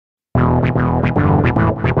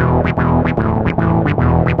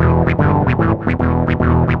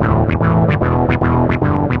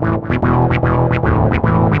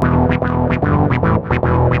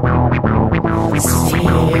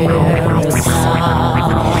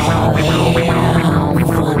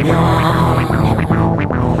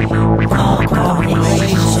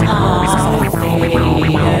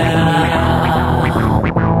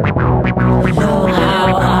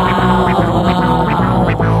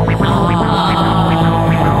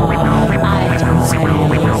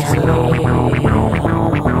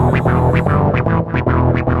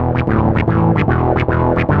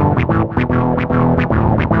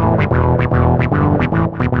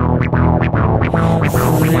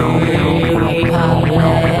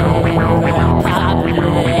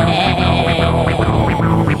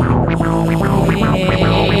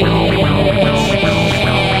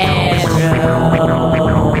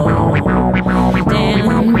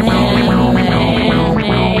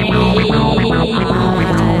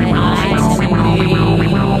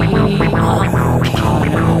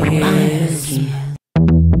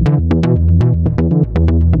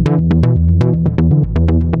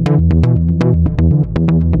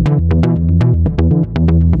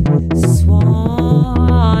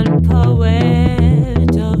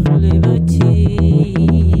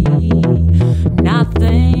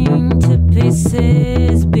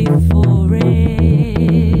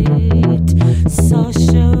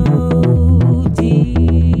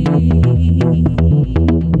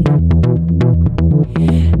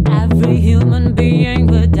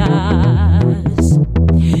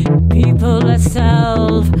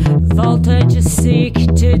seek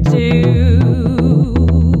to do.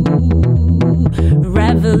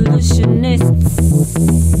 Revolutionists,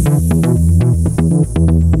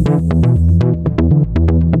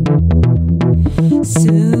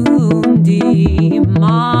 soon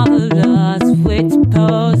demobbed us with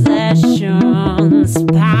possessions,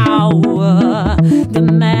 power, the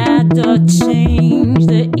matter change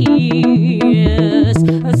the ears,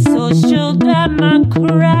 a social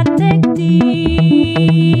democratic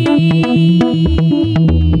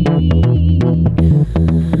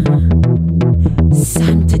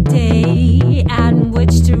Saturday, and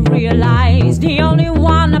which to realize the only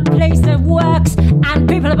one, a place that works and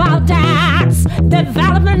people about that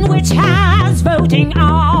development which has voting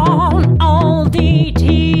on all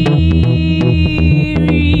detail.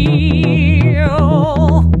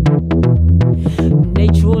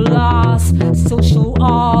 Natural laws, social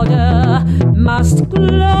order must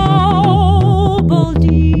global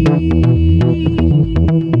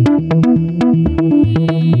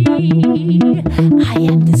I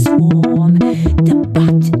am the swarm, the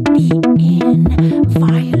but being.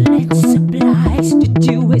 Violence obliged to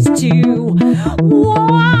do is to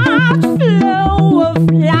what flow of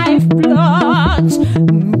lifeblood.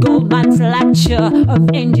 Goldman's lecture of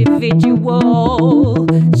individual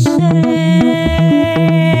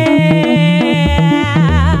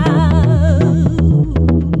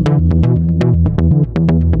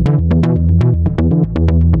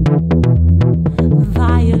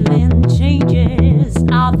violent changes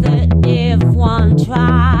are the if one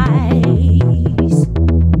tries.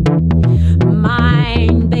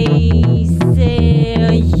 Mind-based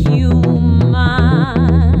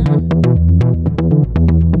human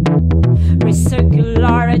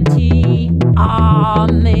recircularity are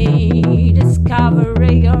made.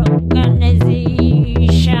 Discovery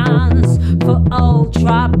organizations for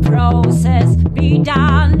ultra process be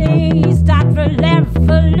done is that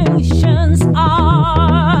revolutions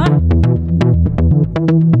are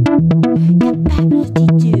capability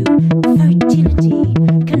to fertility,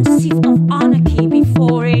 conceive of anarchy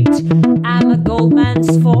before it. I'm a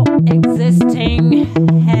Goldman's for existing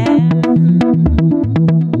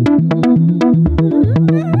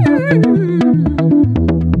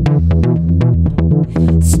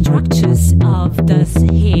structures of this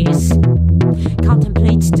his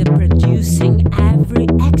contemplates the producing every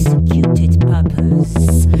executed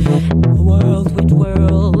purpose. World with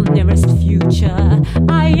world, nearest future.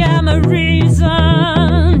 I am a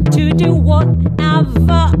reason to do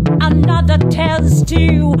whatever another tells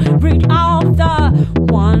to. Read of the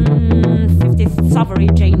 1/50th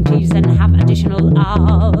sovereign changes and have additional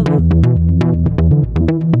of.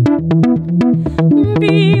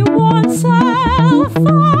 Be oneself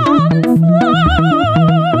on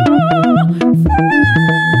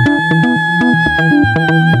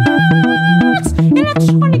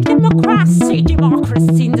electronic democracy,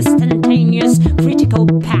 democracy in the instantaneous critical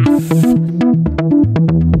path.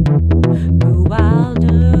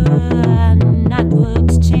 Wilder and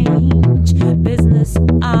networks change, business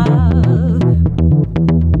of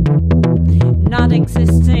not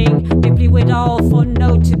existing, deeply with all for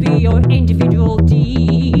no to be your individual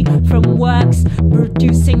D. From works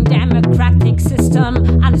producing democratic system,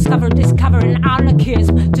 undiscovered discovering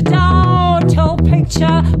anarchism to total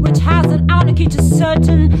picture which has an anarchy to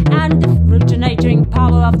certain and originating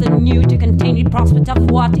power of the new to contain the prospect of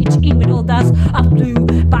what each individual does of blue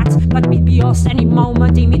but be beyond any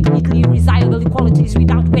moment immediately resizable equalities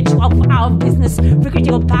without which of our business the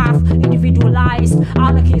critical path individualized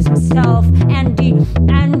anarchism self and the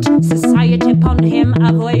and society upon him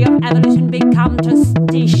a way of evolution become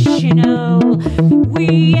traditional.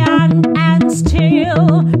 We and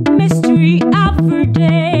still mystery every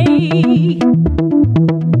day.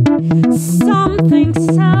 Something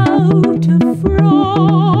so to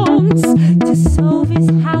France to solve is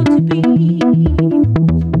how to be.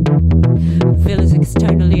 Will is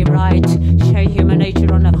externally right, share human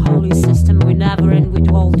nature on a holy system we never and with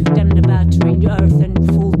all to them the battery in the earth and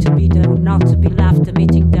full to be there, not to be left,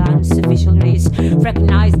 emitting the insufficient race.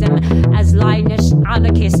 Recognize them as lineage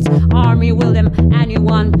anarchist army will them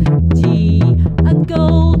anyone a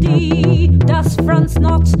Goldie does fronts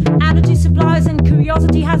not energy supplies and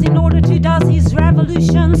curiosity has in order to does his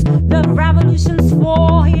revolutions the revolutions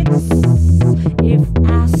for its if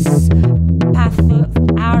as path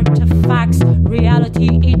of artifacts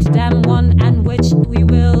reality each them one and which we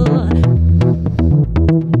will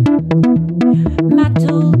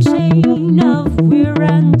metal chain of we're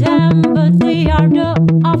and them but they are the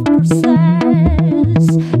of process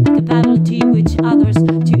the capability which others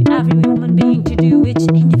to every human being to do which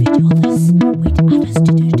individual is with others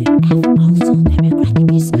to do to have also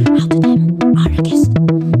democratic is how to them are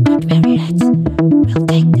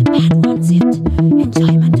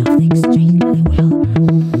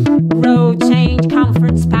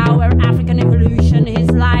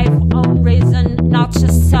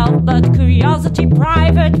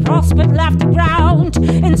prospect left the ground.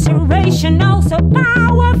 Inspiration also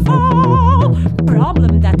powerful.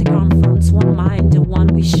 Problem that confronts one mind, the one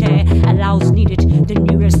we share, allows needed the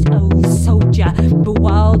nearest old soldier,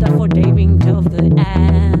 bewildered for diving till the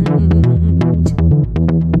end.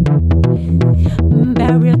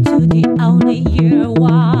 Barrier to the only year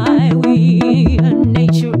why we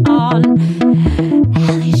nature on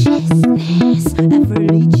religiousness of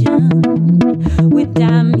religion. With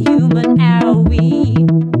damn human are we?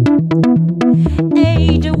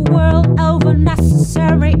 The world over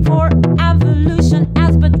necessary for evolution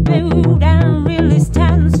as but build and really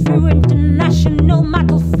stands through international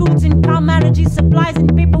metal foods and calm energy supplies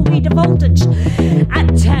and people with the voltage.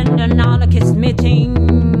 Attend an anarchist meeting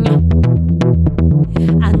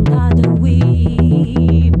and other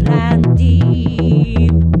we plan the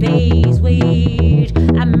base with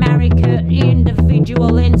America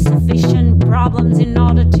individual insufficient problems in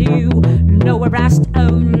order to no arrest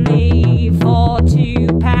only for to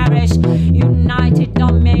perish. United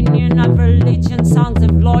dominion of religion, songs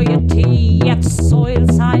of loyalty, yet soil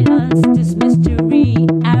silence this mystery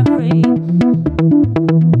every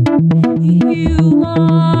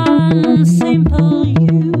human simple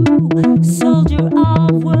you, soldier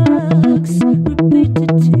of works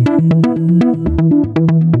repetitive.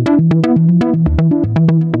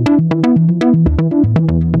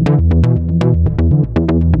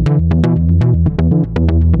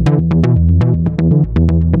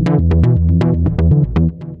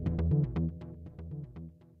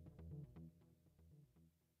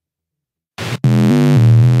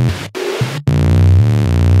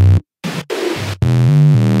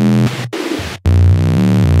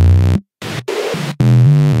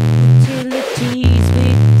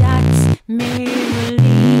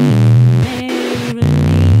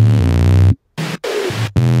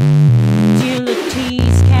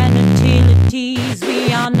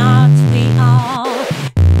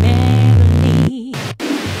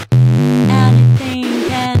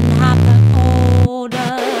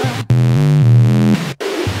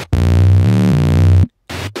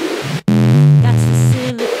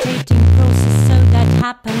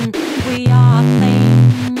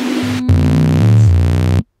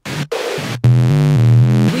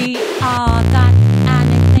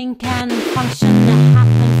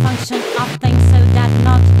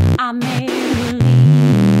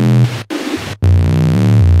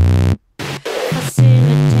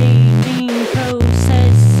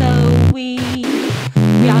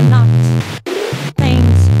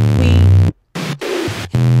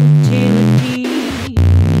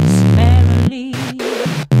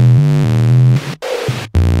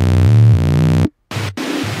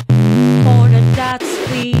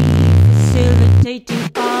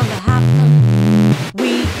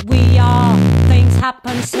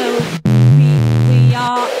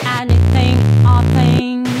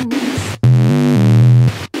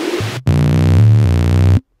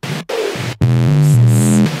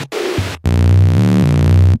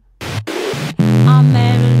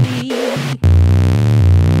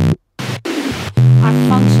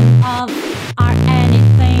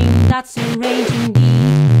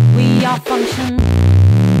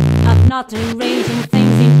 Arranging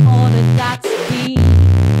things in order that we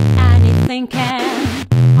anything can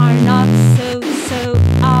are not so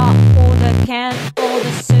are order can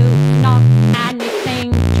order so not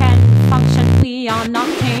anything can function. We are not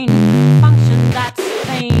can function. That's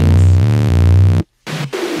things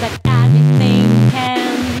that anything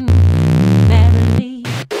can merrily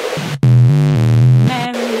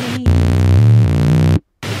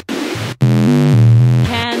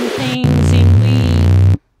can things in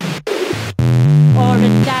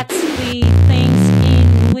that's we things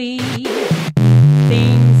in we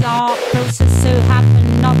things are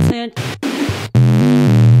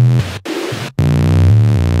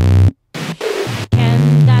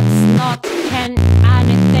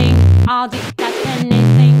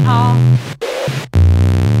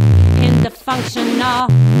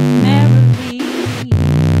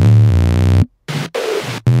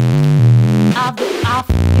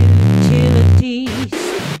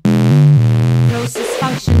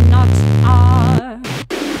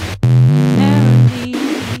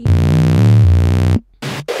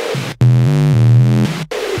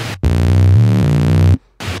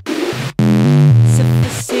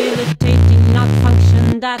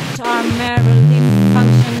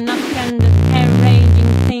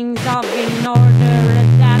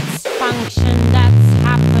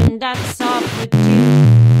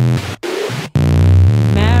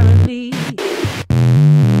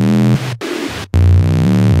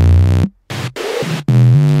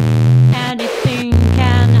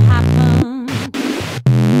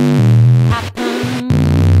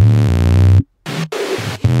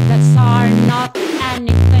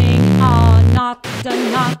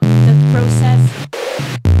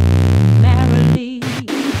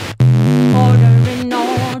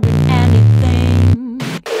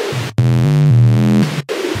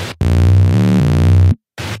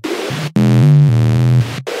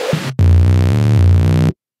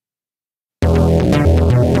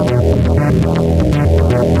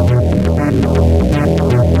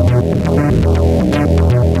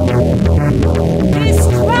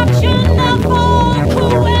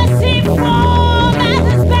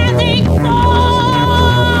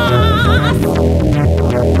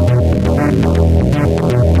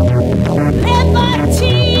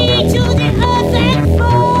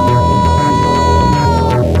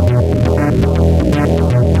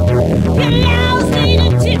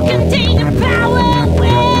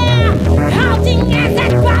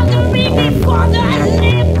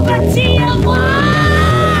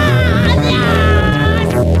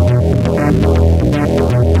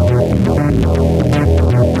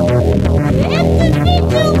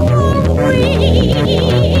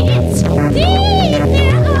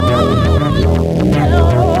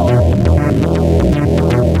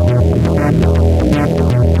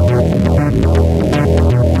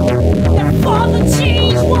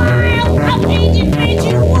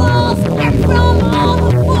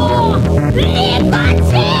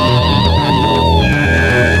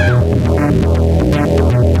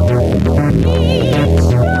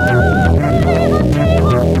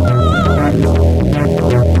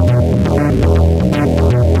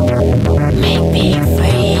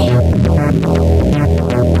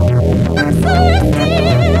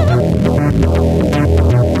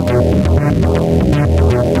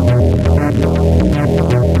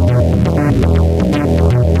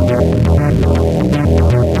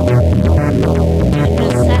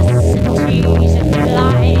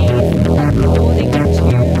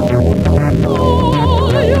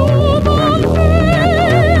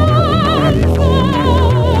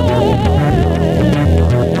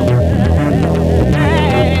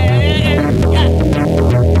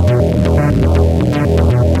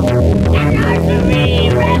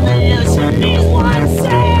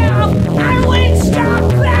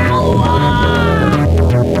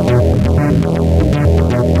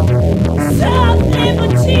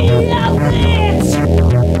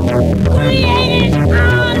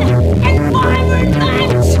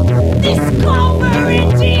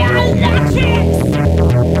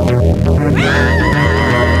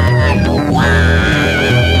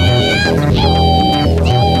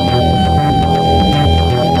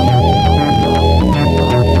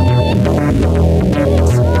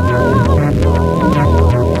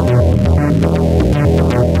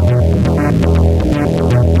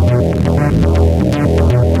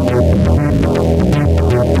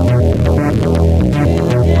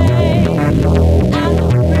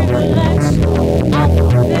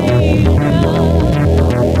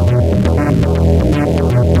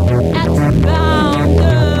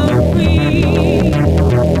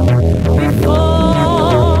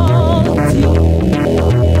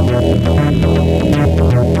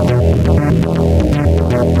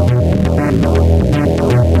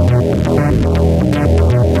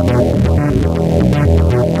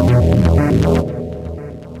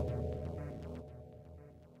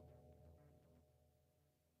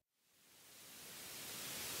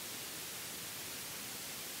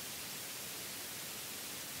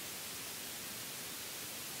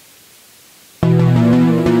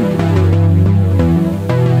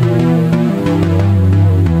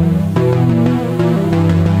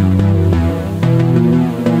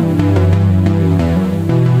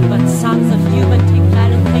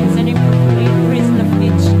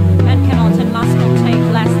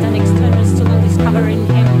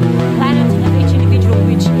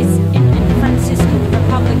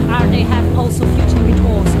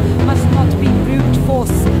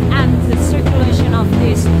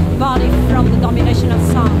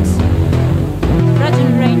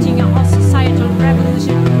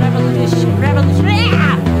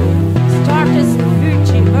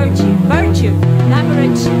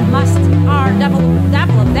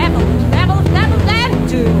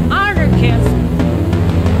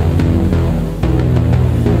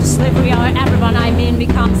where everyone I mean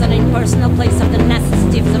becomes an impersonal place of the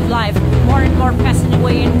necessities of life. More and more passing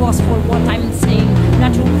away in wars for what I'm saying.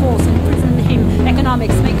 Natural force imprison him.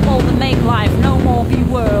 Economics make all the make life. No more be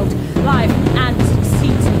world. Life and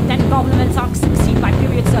succeeds. Then governments are succeed by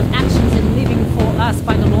periods of actions and living for us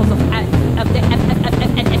by the laws of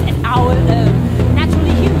our own.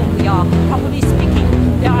 Naturally human we are. Properly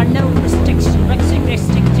speaking, there are no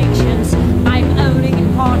restrictions. I'm owning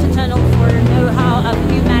in part eternal for know-how of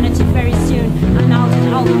humanity very soon. Announced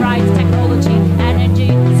all the right technology, energy,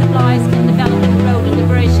 supplies can develop and grow the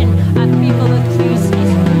liberation of people and trees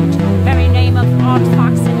is fruit. Very name of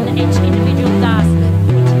artifacts and each individual does.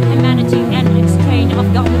 Humanity and exchange of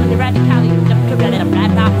government radically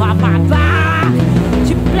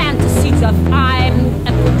to plant the seeds of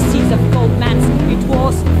seeds of gold mans. It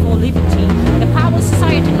was for liberty. The power of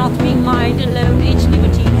society not being mind alone, each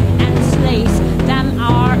liberty and slaves. Them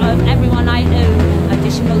are of everyone I own.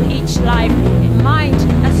 Additional each life in mind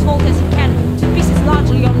as fault as it can. To pieces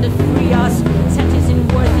largely on the free us. Citizen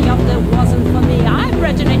worthy of the wasn't for me. I'm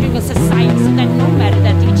regenerating a society so that no matter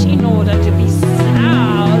that each in order to be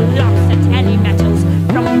lost at any metals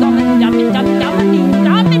from dominating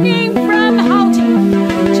from halting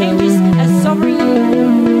changes as sovereignties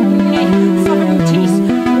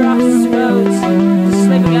crossroads the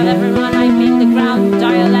slavery of everyone I mean the ground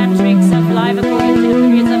dialectrics of life according to the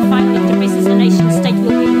periods of fight with the pieces the nation state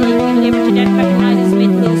will be liberty that recognizes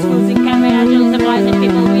myth those fools in camera angels of lies and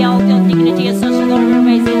people we all feel dignity a social order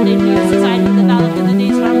raising the new society will develop to the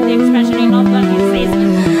days from the expression of what he says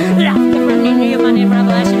different in human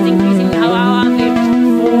revelations increasing our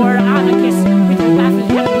for anarchists with the path of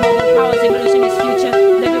global powers evolution is future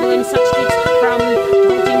livable in such states from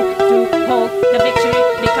halting to hold the victory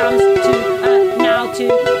becomes to now to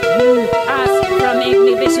us from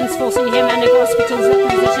inhibitions forcing him and the hospitals the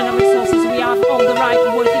position of resources we have all the right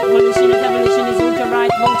worth evolution of evolution is ultra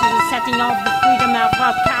right voltage is setting off the freedom of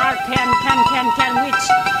car can which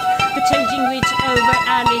the changing which over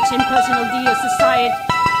and each impersonal deal society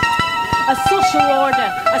a social order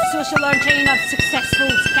chain of successful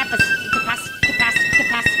capacity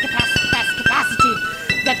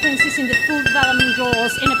that consists in the full development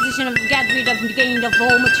draws in a position of get rid of gain of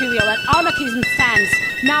all material and anarchism stands.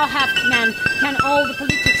 Now have can all the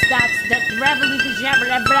politics that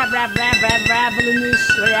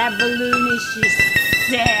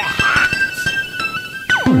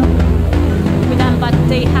with them, but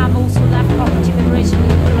they have also left property liberation,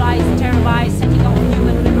 liberalized, terrorized, setting off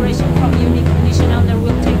human liberation from unique condition and there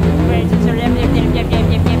will take the greatest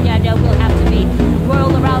there will have to be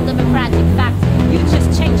world around democratic fact. You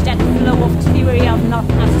just change that flow of theory of not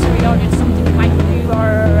necessary order something might be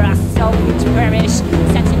or self which perish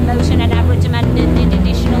sets in motion an average amended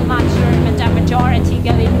additional measurement a majority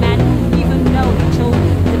going man even though he told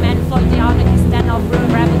the men for the anarchists then of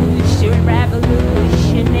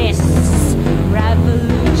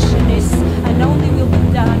revolutionists and only will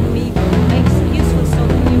be done me makes useful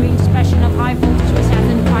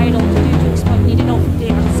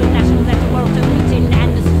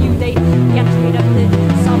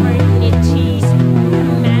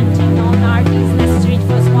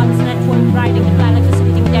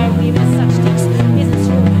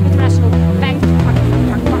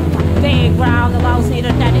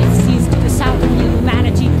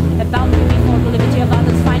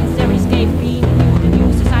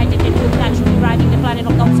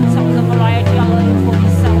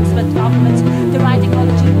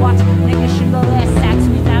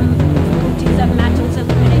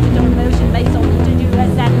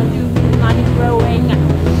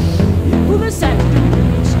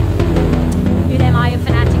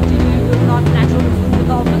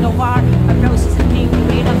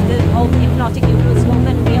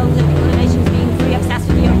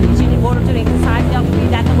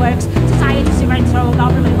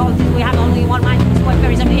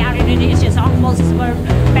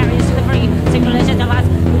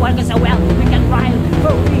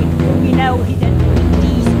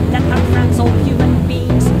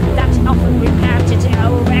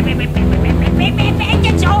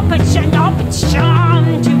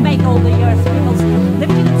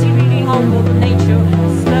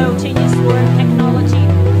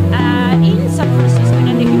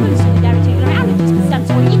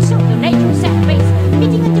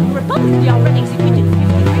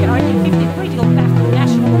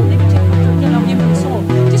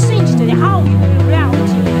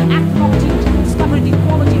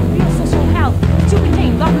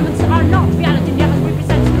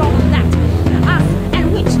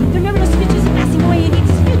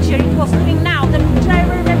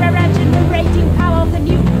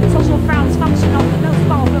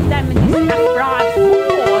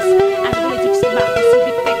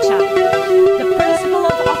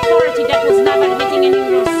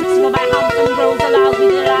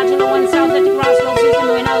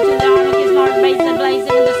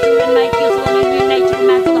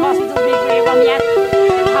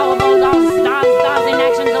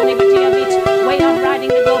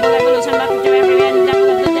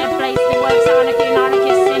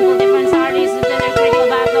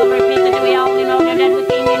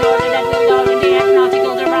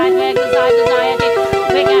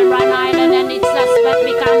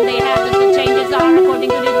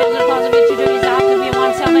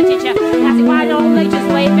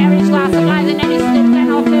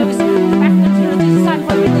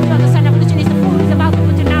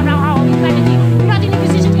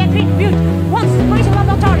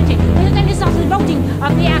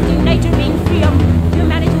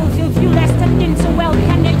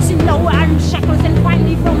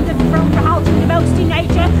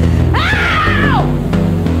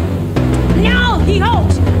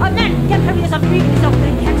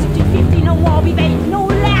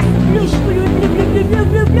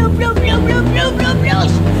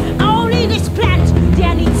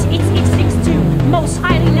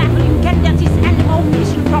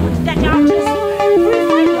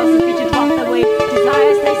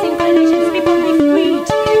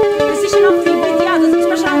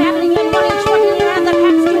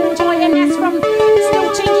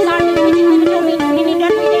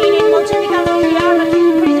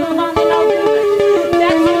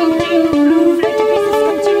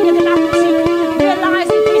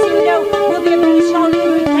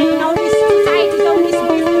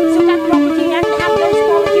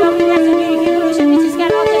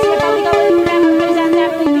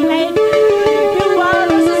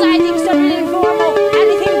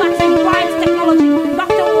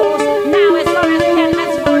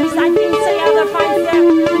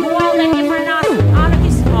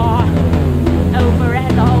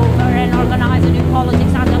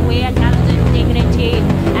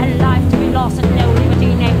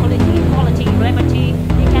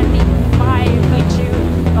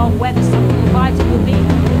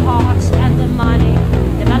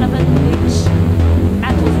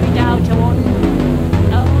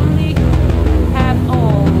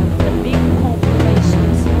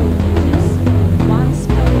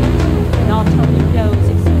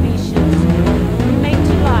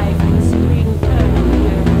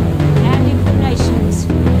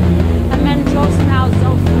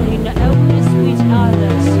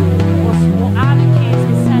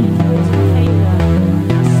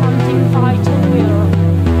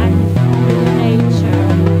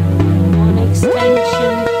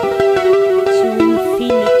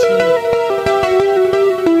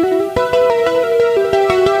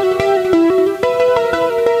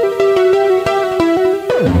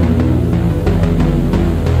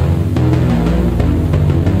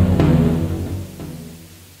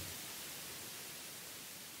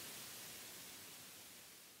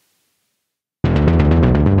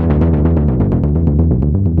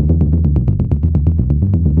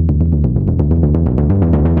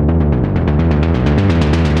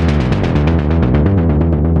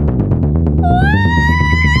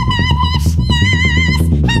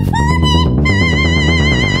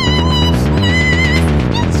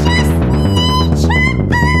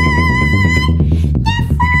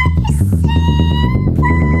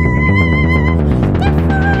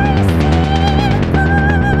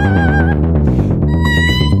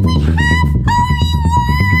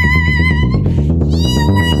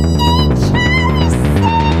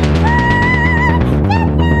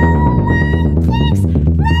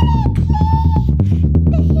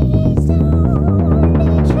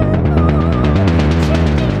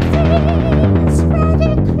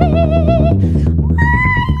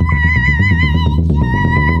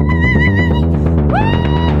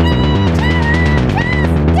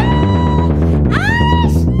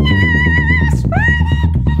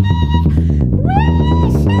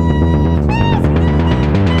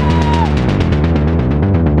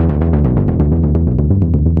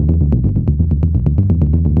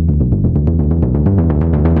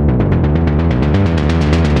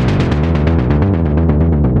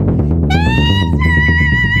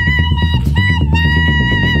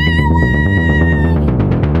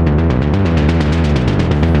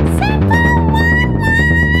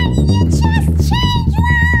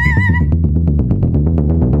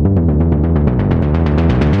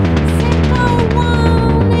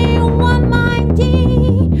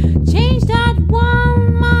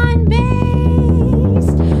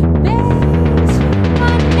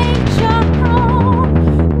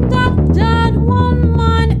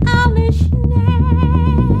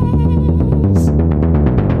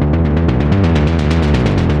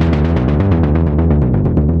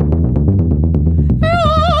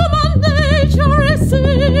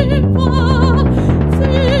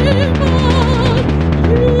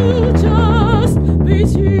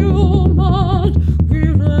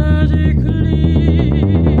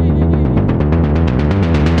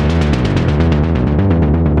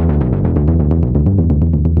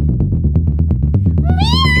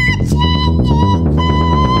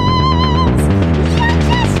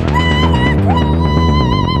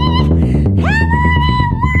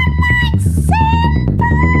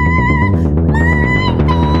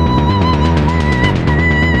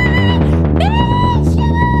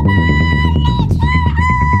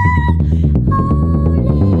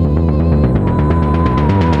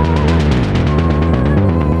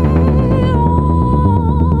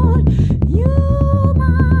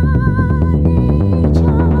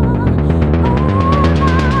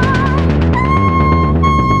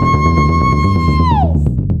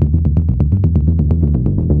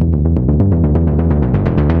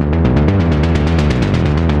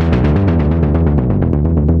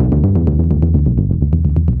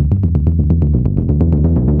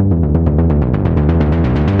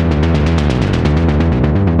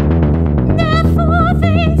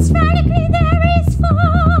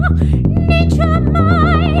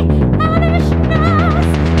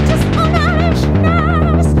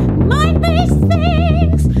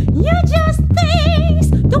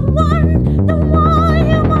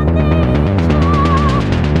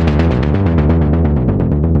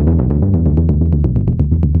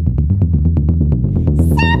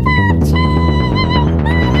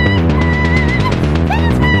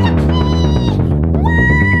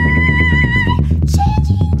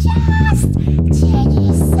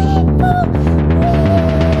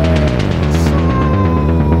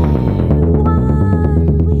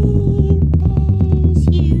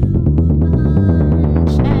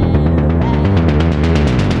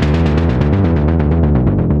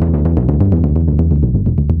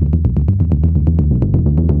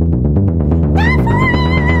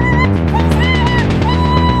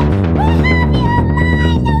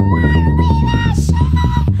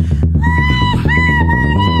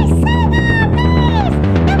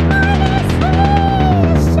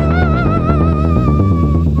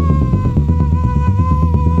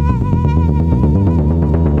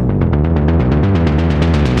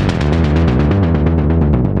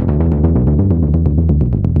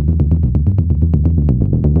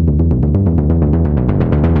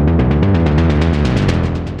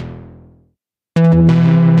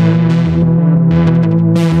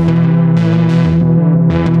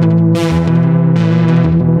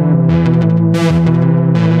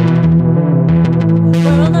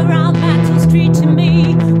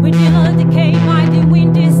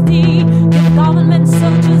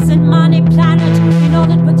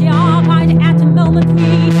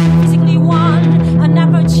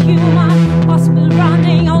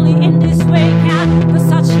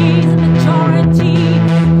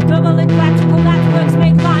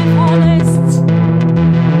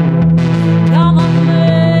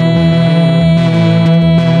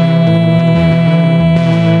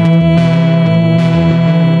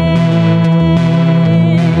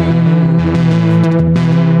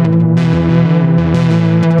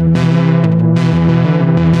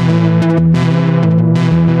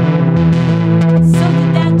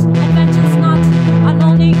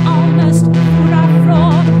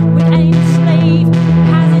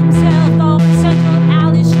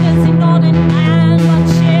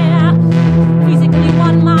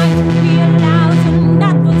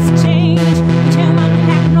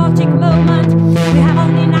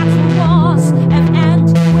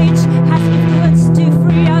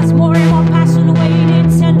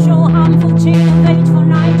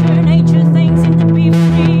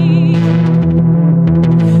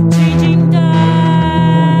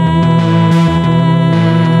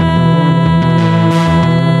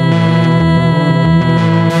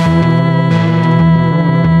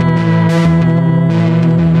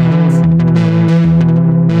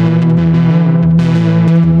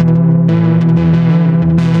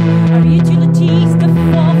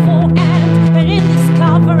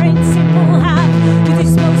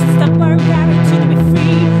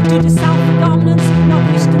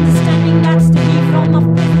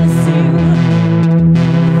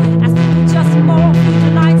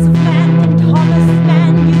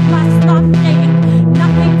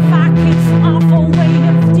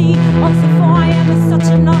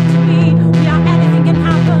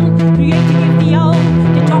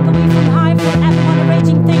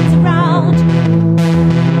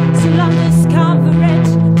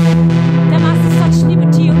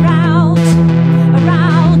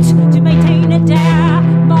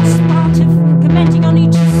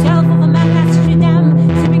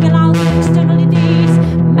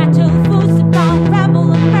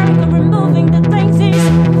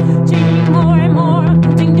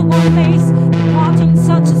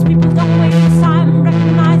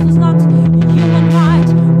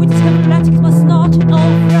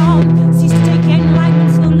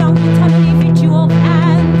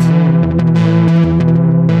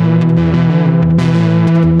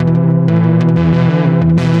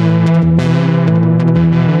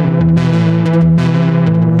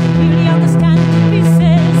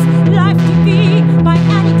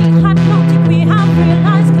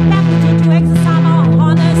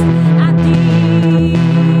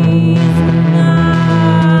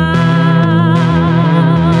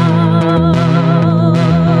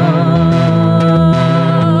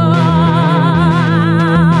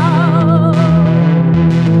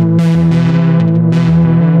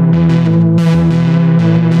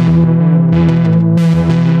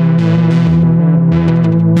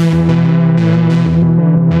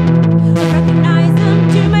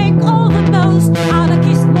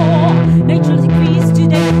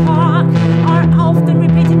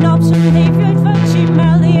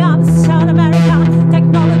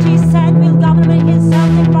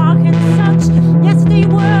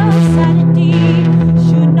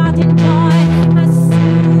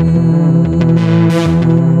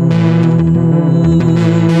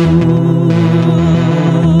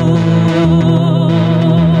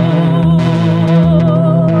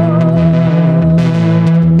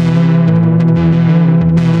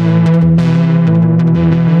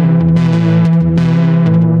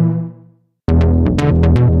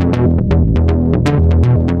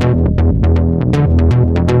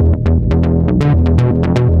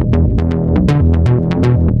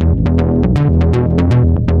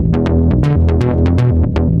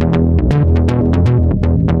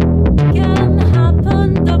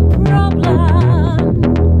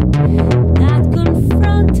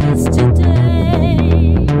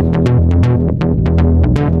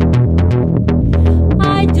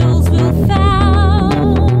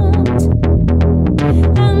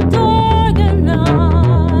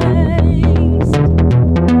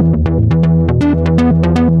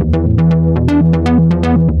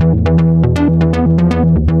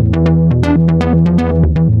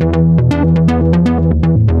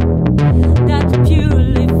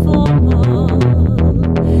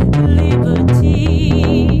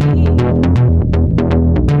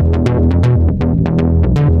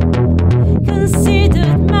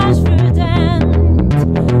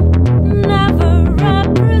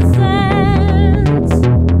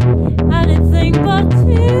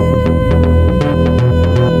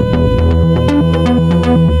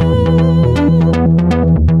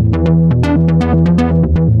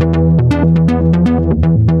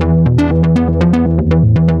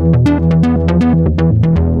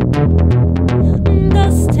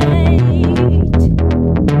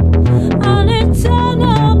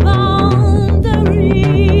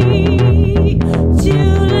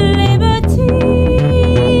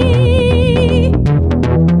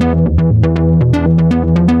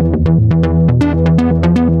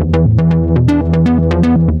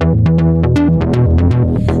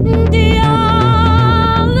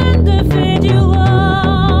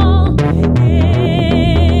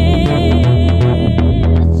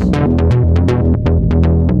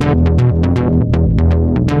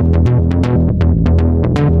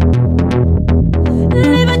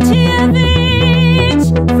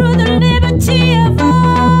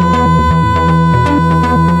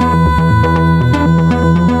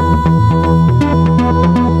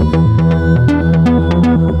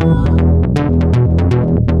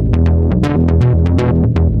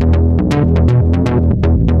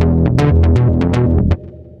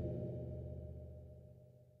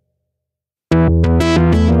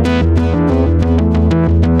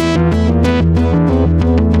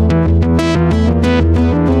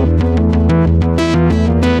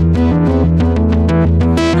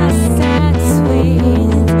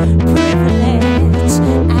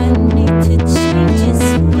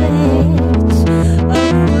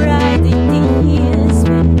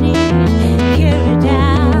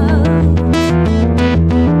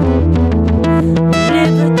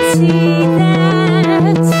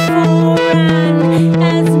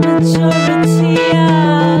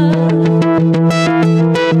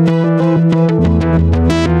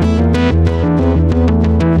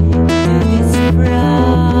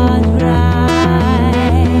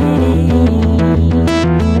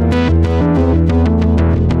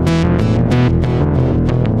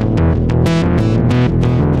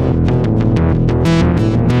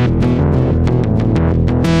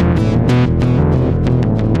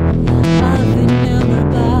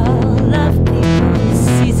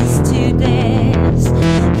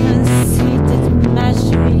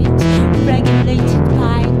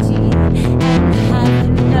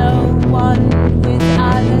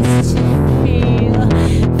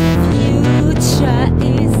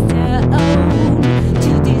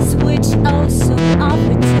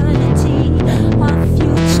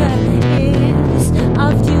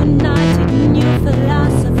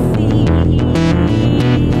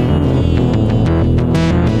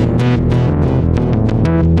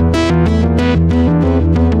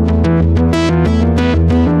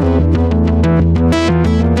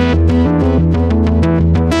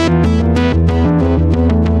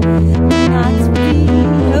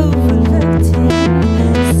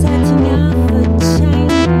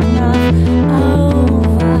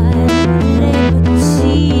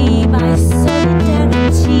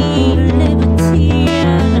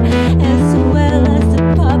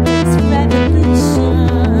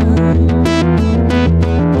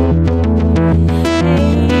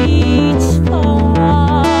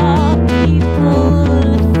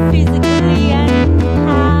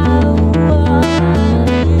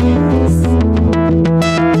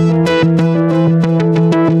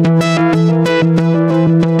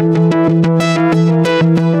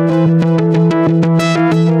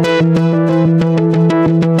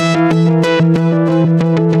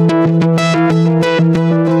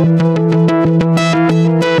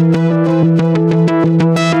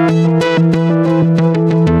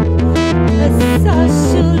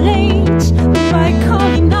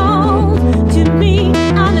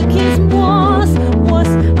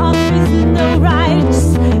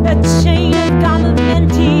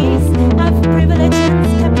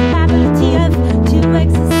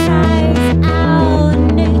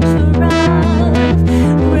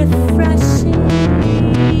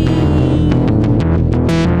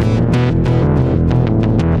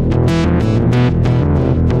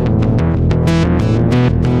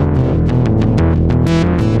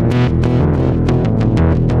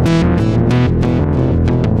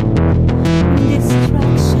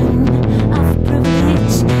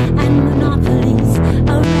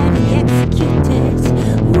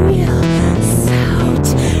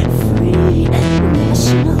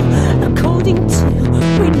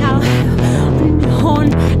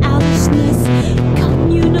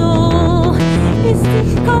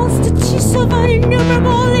constitutes of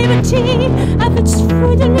innumerable liberty, of its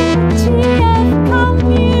through the liberty of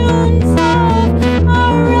communes of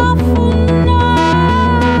our awful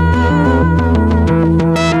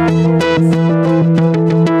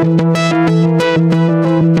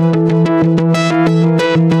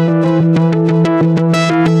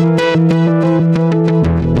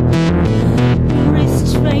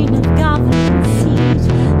restraint of government seat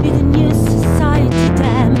with a new society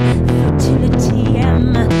dam, fertility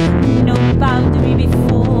no boundary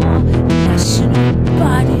before national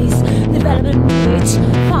bodies, development which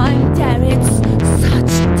find merits,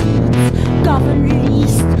 such deeds govern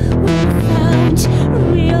least when found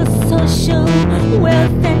real social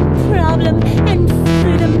wealth and problem and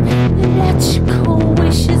freedom, logical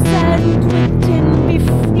wishes and within be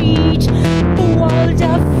freed, the world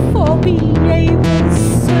of for being able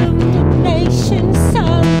soon the nation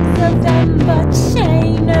songs of them, but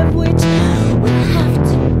chain of which will have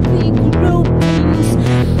to be groupings.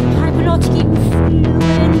 Hypnotic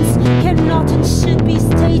influence cannot and should be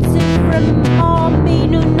stated from our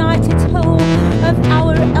main united whole of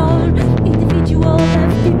our own individual of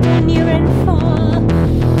people near and far.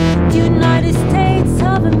 The United States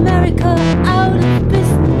of America out of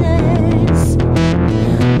business.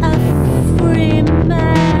 A free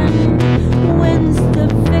man wins the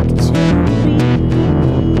victory.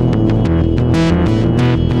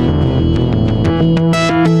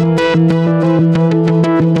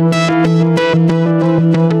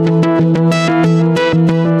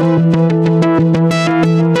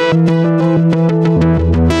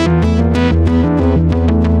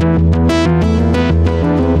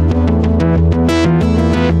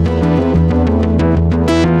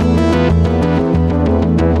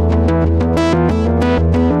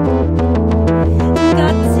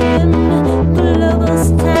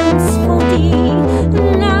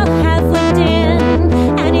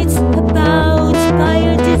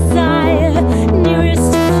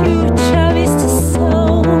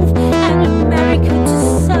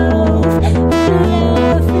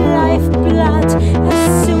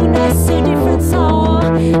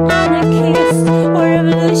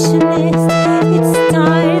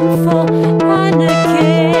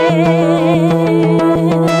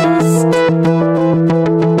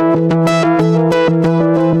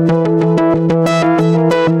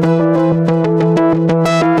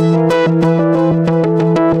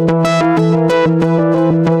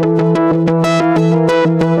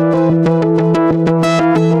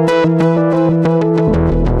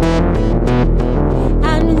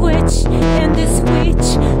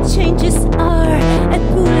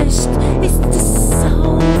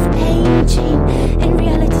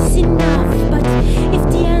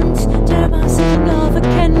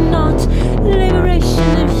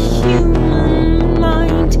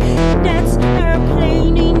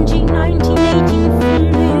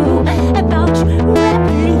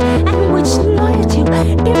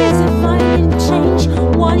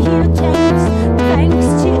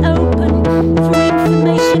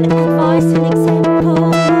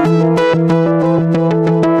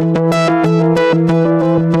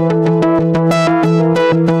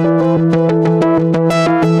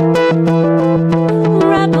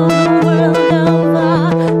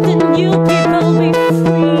 The new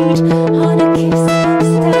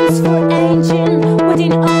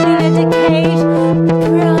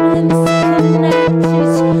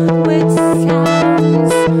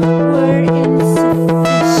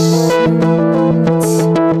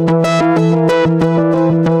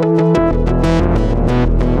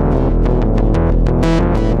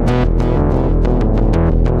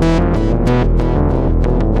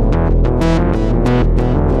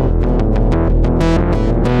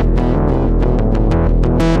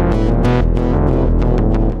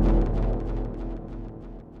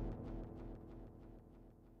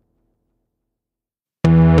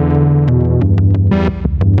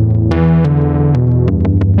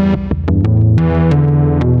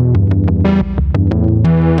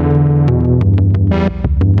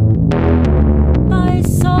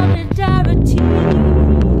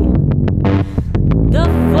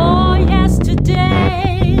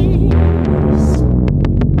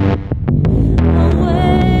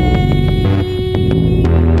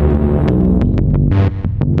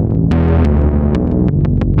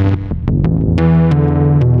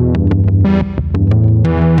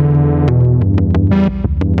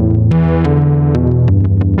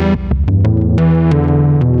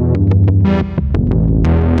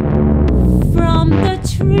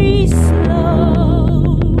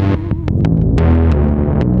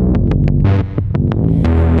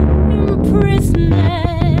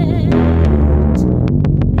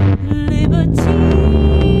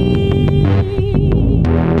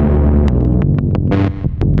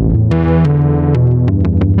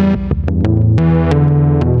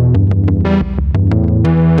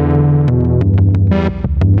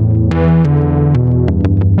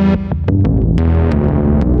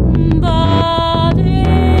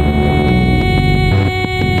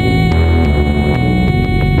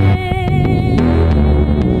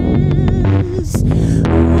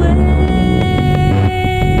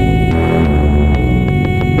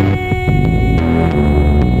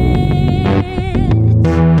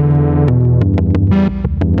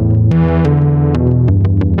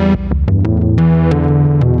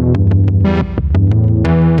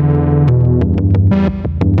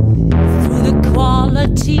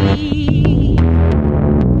liberty.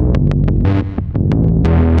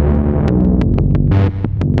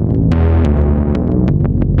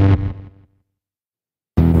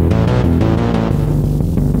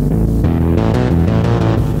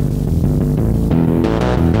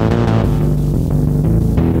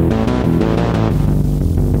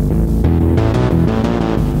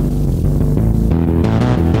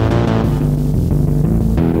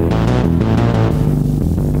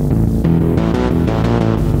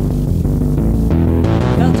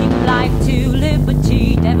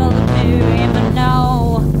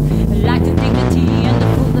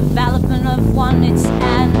 Its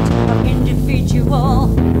end of individual.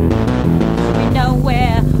 We know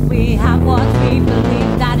where we have what we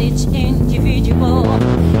believe that each individual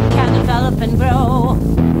can develop and grow.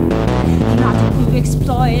 Not to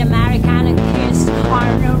exploit American kids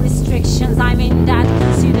are no restrictions. I mean that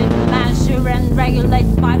considered measure and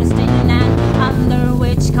regulated by the state and under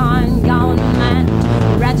which kind government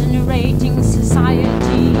regenerating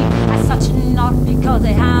society as such, not because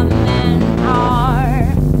they have manpower.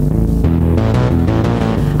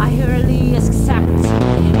 Accept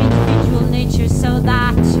individual nature so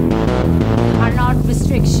that are not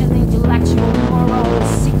restriction, intellectual, moral,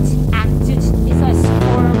 sick, acted is a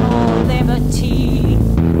formal liberty.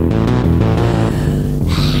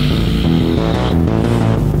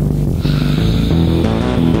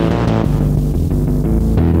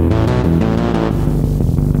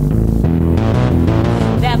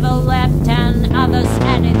 Devil left and others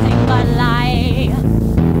anything but lie.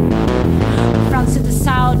 To the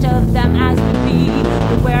south of them as we be,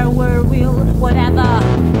 where we're real, whatever.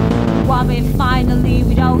 What we finally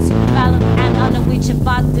we also develop and under which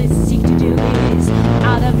about this seek to do is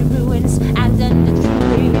out of the ruins and then the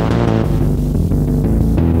truly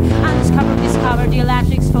discover the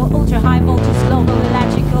electrics for ultra high voltage global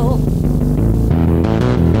electrical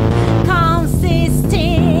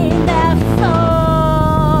consisting therefore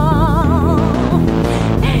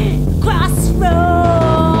crossroads.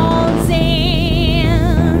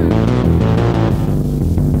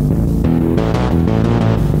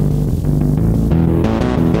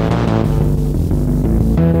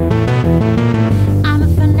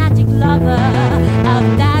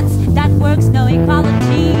 No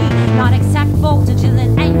equality, not exact voltages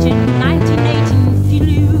and engine 1918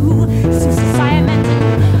 flew to society,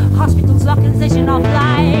 hospitals, localization of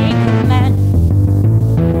like men.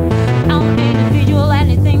 Only individual,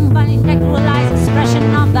 anything but integralized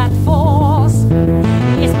expression of that force.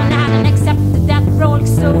 Yes, Manhattan accepted that role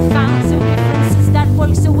so found, so differences that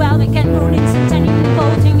work so well, we can rule instantaneous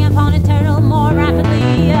voting upon eternal more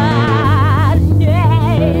rapidly.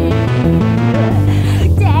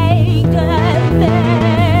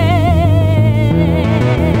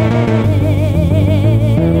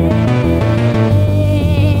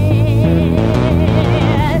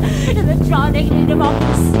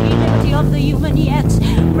 Democracy, liberty of the human, yet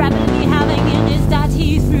rapidly having it is that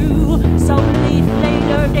he threw. So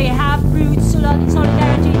later they have brute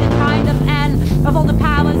solidarity, the kind of end of all the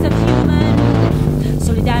powers of human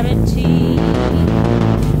solidarity,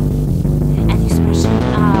 an expression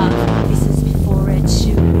of this is before it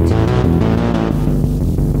should.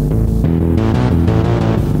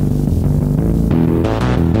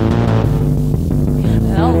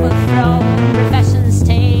 Overthrown professions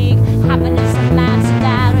take happiness of man's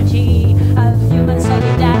solidarity, of human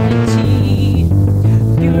solidarity,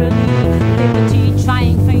 purely liberty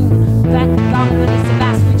triumphing. That government is the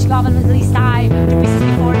best, which government at least I to be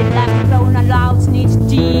before it left alone allows needs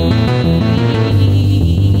deed.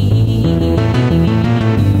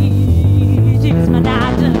 It's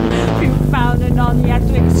Manhattan, founded on yet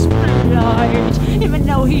to exploit, even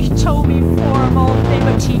though he told me formal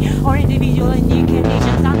liberty or individual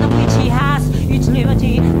indications under which he has each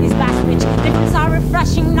liberty is best, which difference are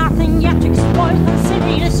refreshing, nothing yet to exploit.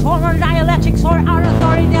 Considering this formal dialectics for our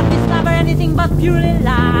authority that is never anything but purely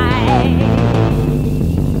lie.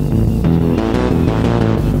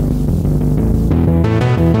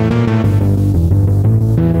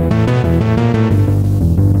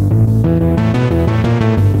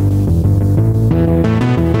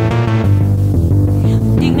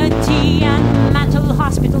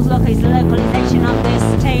 Hospitals, localization of this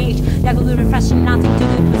state that will be refreshing, nothing to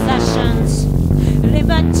do possessions.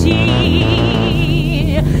 Liberty,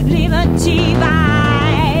 liberty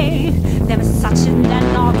by there is such and then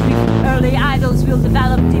not with early idols will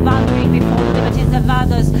develop devaluing before the liberties of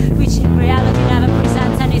others, which in reality never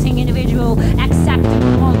presents anything individual except the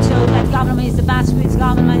motto that government is the best, which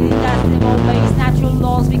government does live always natural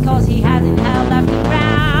laws because he hasn't held left the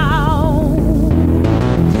ground.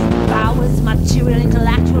 Powers material,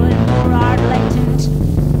 intellectual and more are latent.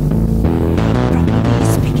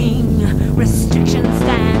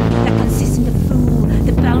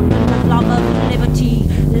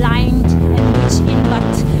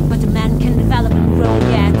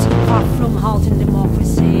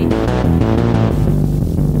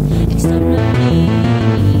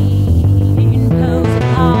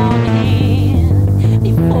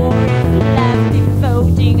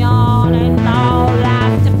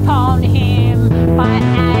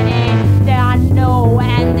 and there are no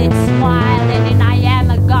and it's wild and I am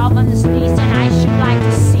a government's lease and I should like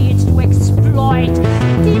to see it to exploit,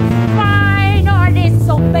 define or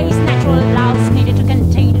disobey natural laws needed to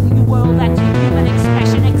contain a new world that human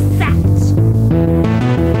expression accepts.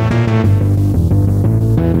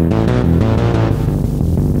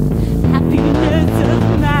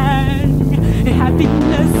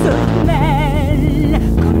 Happiness of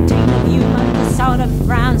man, contain of human, the sound of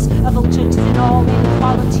France, of all churches in all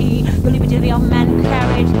inequality, the liberty of man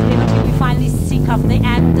carried, the liberty we finally seek of the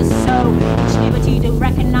end, the soul, each liberty to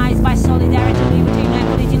recognize by solidarity, liberty and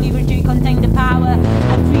equality, liberty contain the power,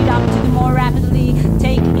 and freedom to the more rapidly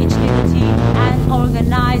take each liberty and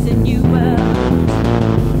organize a new world.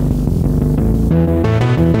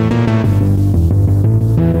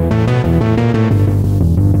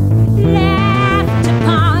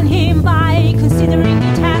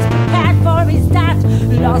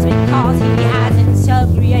 Lost because he hasn't so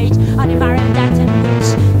create an environment that in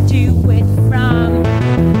which to it from.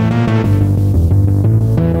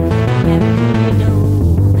 Lagido,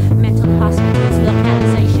 mental hospitals,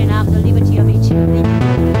 localization of the liberty of each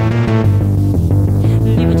individual.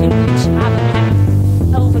 Liberty which have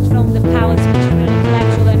overthrown the powers which are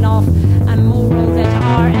intellectual enough and moral that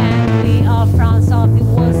are, and we are France of the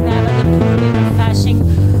was never the poorly refreshing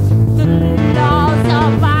the laws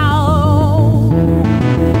of our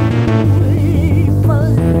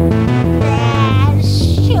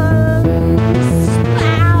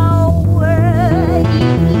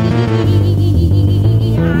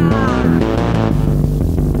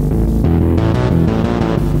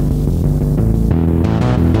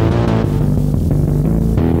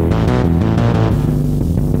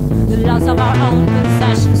of our own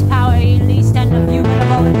possessions, power released and of human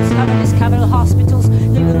of all, and discover hospitals,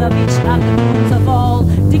 legal of each of the bones of all,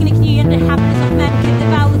 dignity and the happiness of men can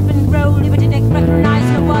develop and grow, liberty to recognize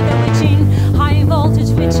no other witching, high voltage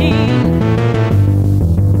witching,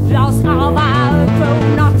 laws of our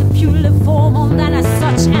grow, not the pure form on than as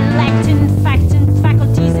such, and lacked in fact and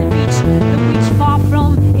faculties of each, the which far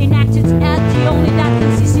from enacted at the only that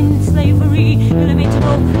consists in slavery,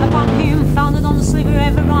 illimitable upon him, founded on the slavery of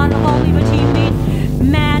everyone of all liberty made.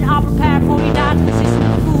 Man are prepared for it that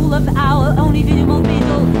consistent full of our own individual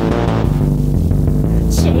middle.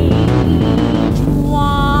 Change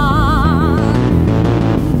once.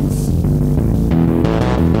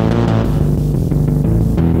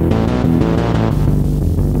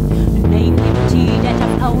 Name liberty that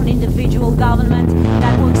of own individual government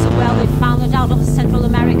that works so well it founded out of Central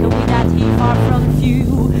America with that he far from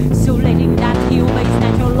few. So letting that he obeys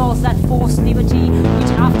natural laws that force liberty,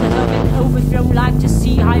 which after having overthrown like to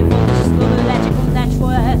see high voltage global electrical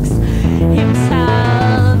networks,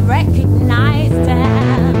 himself recognized them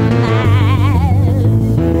as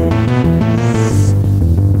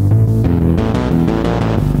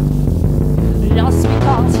lost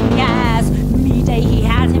because he has midday he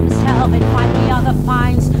has himself and finally other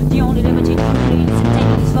finds the only liberty to release and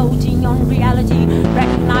take his voting on reality,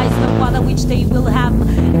 recognize no other which they will have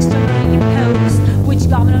externally imposed, which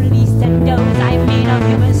government least and those I mean of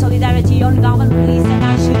human solidarity on government least and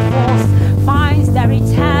I should force finds there it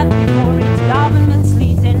have before its governments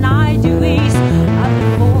leads and I do ease of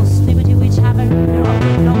the force liberty which haven't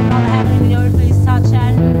overthrown all heaven and earth is such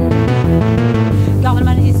and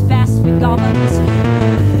government is best with governments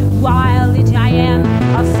while it I am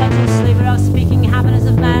of central slavery of speaking happiness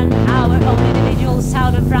of man our own individual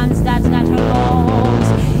south of France that's natural laws.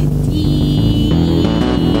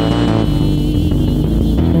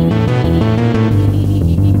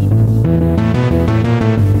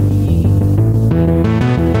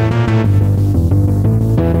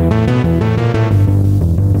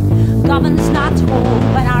 Government's not all,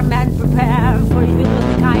 but our men prepare for it will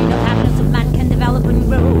the kind of happiness of man can develop and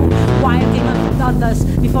grow. While they of others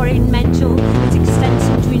before it mental its extends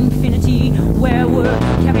into infinity, where we're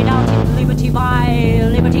carried out in liberty by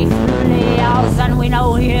liberty through laws, and we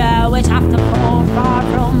know here which after fall far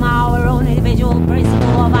from our own individual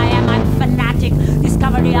principle of I am I'm fanatic,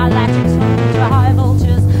 discover the electrics from the high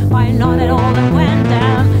voltages by none at all and went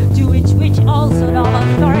down to which also the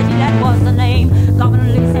authority that was the name governor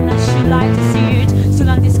listen as she like to see it still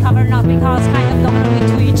undiscovered not because kind of governor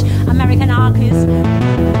with which American anarchists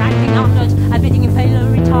 1900 admitting in failure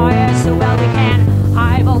retire so well we can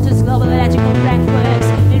high voltage global electrical networks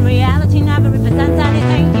in reality never represents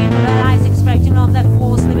anything in realized expression of that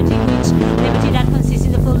force liberty which liberty that consists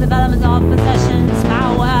in the full development of possessions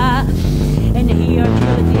power and here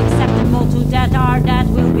purely accepted motto that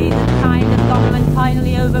will be the kind of government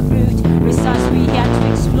finally overbrewed resource we had to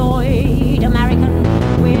exploit American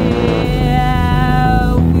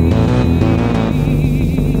where we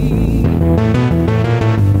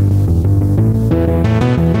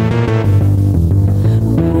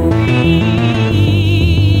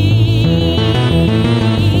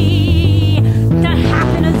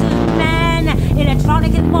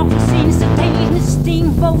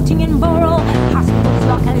floating in borough. Hospital's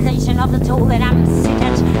localization of the toll that I'm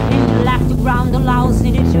seated in left the ground allows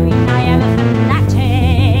me to dream I am a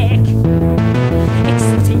fanatic.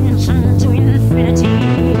 Extinction to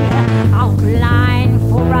infinity, outlined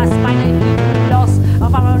for us by the loss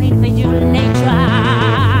of our own individual nature.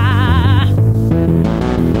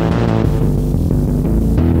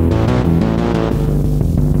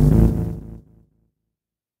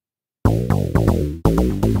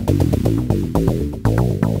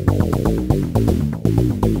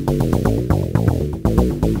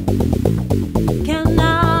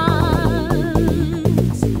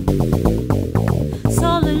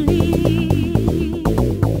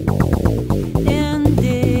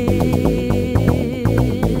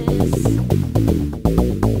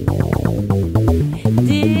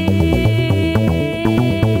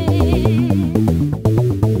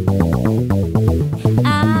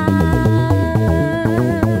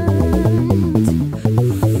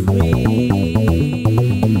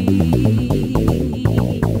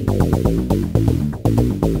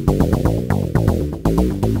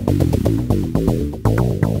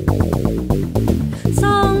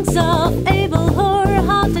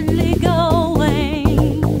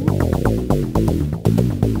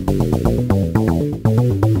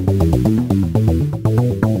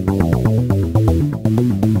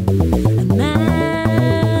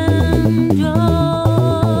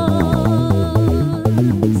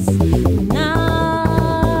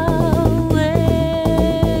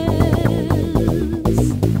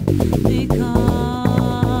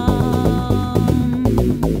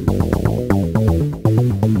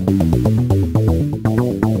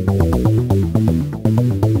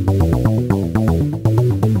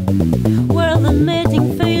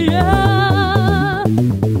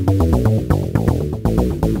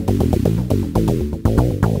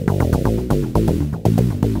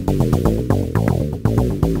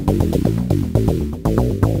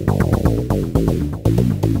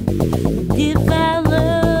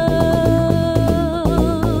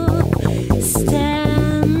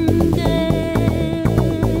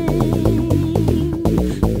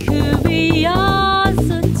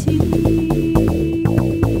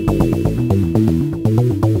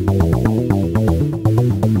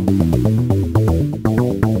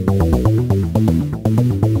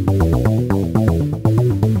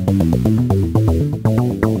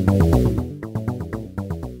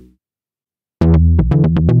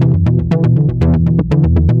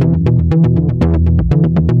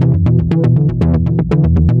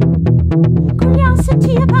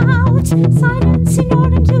 Silence in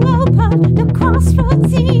order to open the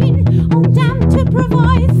crossroads in. On them to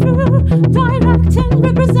provide through direct and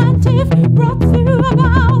representative brought through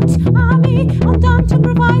about army. On them to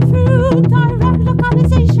provide through direct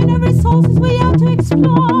localization of resources we have to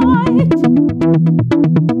exploit.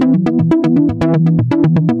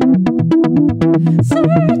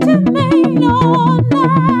 Certain main on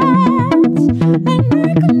that and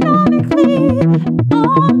economically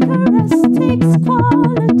on characteristics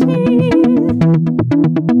quality.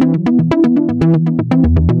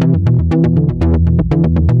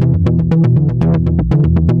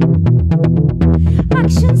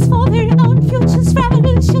 Actions for their own futures,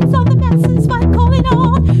 revolutions of the masses by calling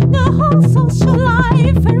on the whole social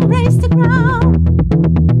life and raise the ground.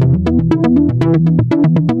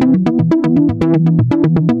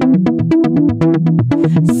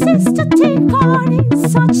 Sister, take part in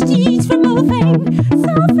such deeds, removing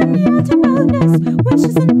self and yet to notice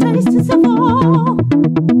wishes and tastes of all.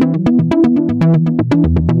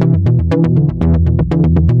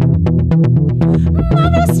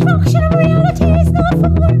 Mother destruction of reality is not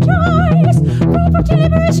from one choice. Property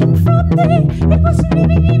liberation from it was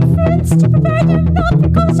living influence to prepare them not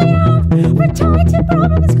because they are. We're tied to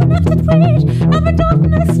problems connected with and the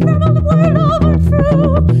darkness from all the world over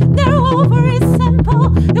through. Their over is simple.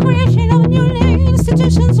 The creation of new living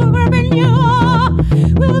institutions of urban renewal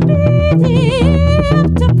will be there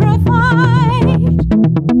to provide.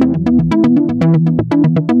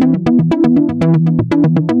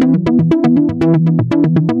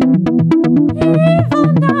 Even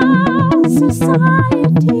now,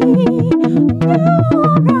 society, new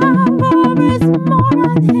rubber is more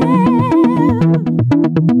on him.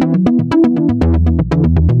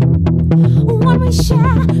 When we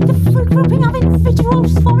share the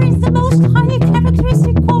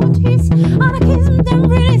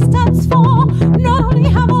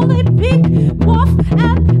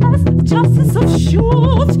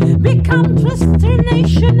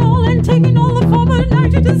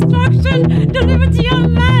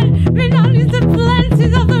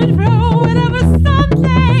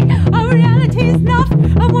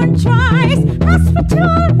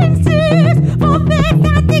choices for things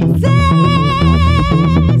that exist.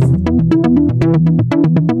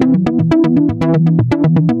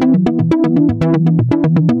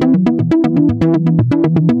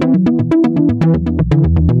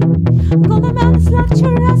 Governments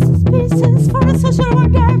lecture us as pieces for a social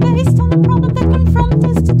order based on the problem that confronts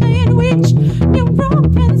us today, in which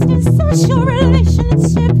Europeans' new social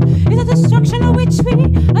relationship is a destruction of which we,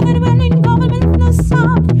 and then when in government, no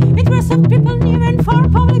sound, interests of people near and far,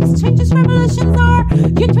 public exchanges, revolutions are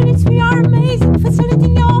utilities. We are amazing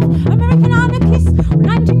facility of American anarchists.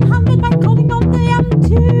 1900 by calling on them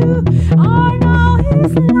to are now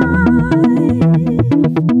his life.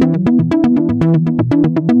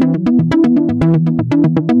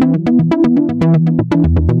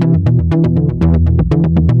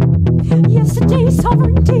 Yesterday's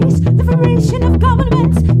sovereignties, the formation of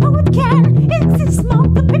governments, how it can exist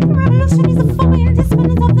not. The paper revolution is the fully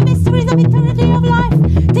independence of the mysteries of eternity of life.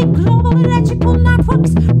 Take global electrical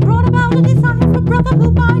networks, brought about a desire for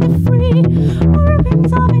brotherhood by the free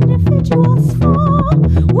organs of individuals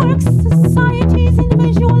for works, societies,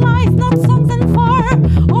 individualized, not songs and far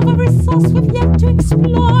of a resource we've yet to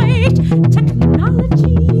exploit.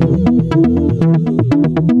 Technology.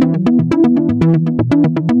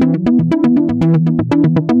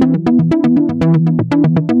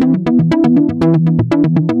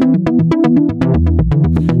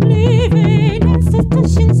 Living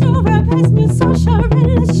institutions, Europe has new social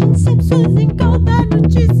relationships within God that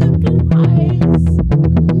which is supplies.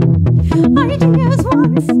 Ideas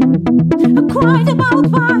once cried about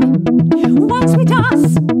why, once with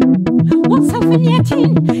us, one self and yet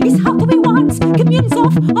in is how to be once, communes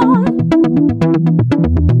of on.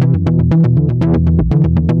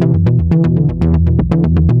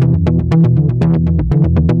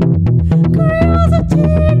 Curiosity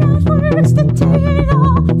networks the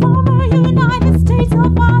tale former United States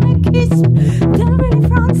of anarchism. They'll really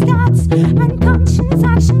France cats and conscience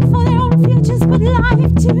action for their own futures, but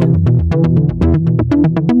life too.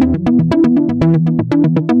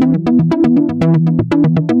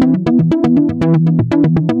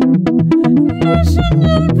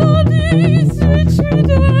 National bodies which we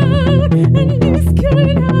do, and this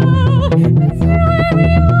kind of is where we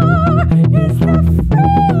are, is the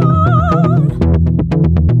freedom.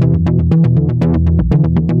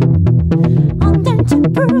 And then to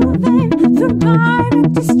prove them through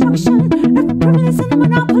direct destruction of privileges and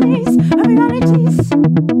monopolies, realities,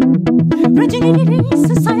 regenerating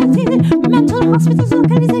society, mental hospitals,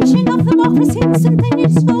 localization of democracy,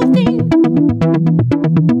 instantaneous voting.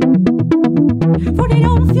 For their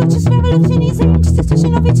own futures, revolution is an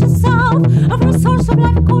institution of each itself, of a source of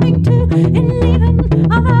life according to in living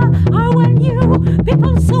other are when you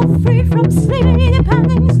people so free from slavery,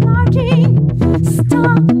 depending is larging.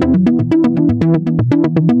 Stop.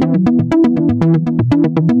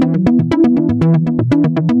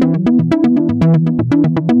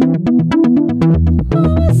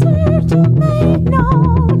 Power to make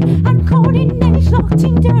known and coordinate locked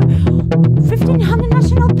in their 1,500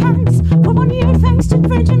 national pens for 1 year, thanks to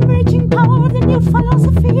bridging power of the new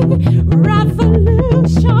philosophy.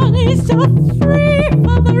 Revolution is a free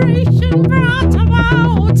federation brought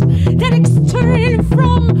about that external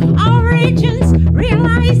from our regions,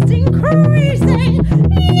 realized increasing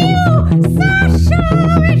new social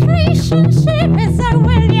relationship is a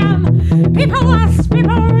William. People lost,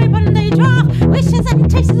 people ribbon, they draw wishes and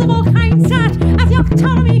tastes of all kinds that as the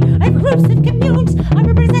autonomy of groups and communes and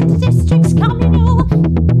representative strings communal.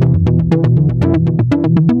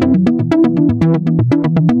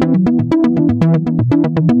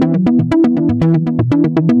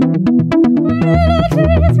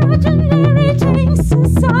 Realities regenerating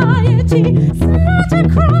society, set a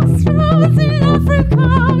crossroads in Africa,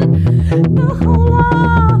 the whole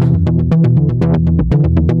of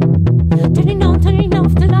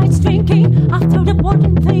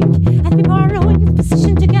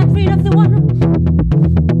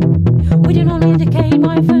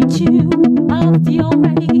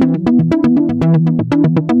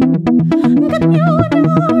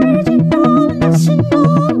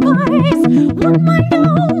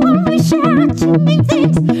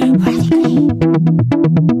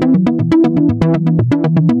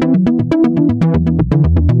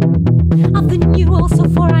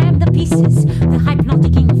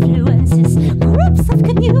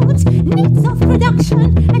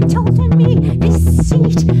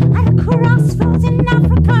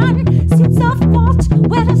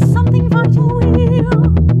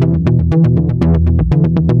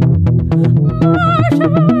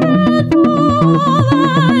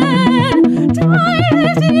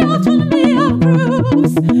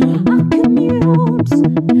hopes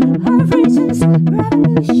of regions,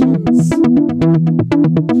 revolutions,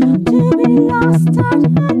 to be lost at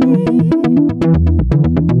honey.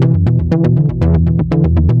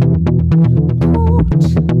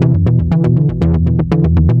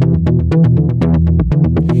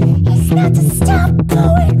 He's not a star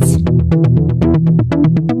poet.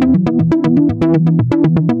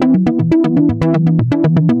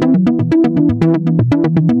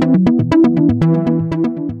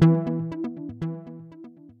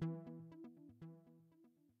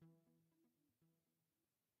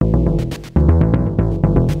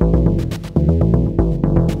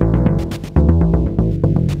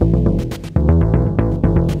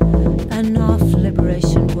 Enough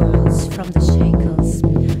liberation worlds from the shackles,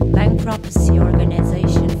 bankruptcy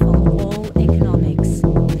organization for all economics,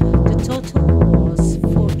 the total wars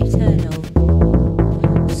for eternal,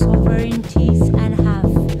 sovereignties and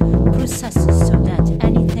have processes so that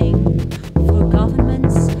anything for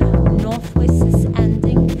governments, Northwest is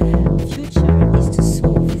ending, future is to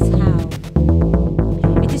solve is how.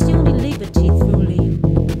 It is the only liberty truly,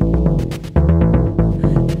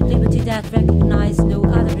 liberty that recognizes no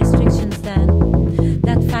other restrictions than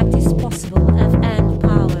that fact is possible of end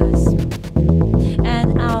powers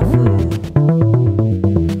and our food.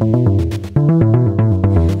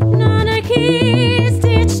 Anarchy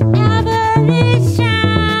stitch evolution.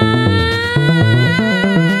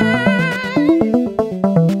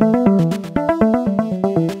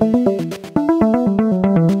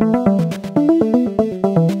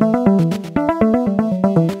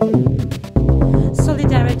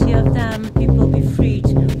 Solidarity of them, people be freed,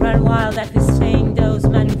 run wild that we're saying those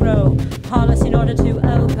men grow, harness in order to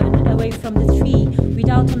open away from the tree,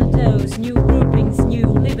 without on those new groupings, new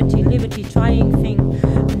liberty, liberty trying thing,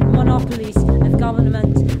 monopolies of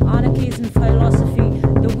government, anarchism, philosophy,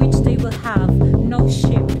 the which they will have no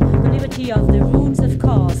ship, the liberty of the rules of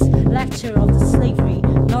cause, lecture of the slavery,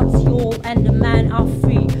 not all and the man are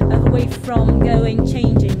free, away from going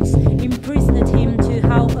changings, imprisoned him to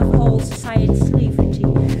half of all society's slavery,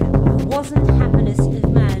 wasn't happiness of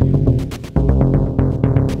man.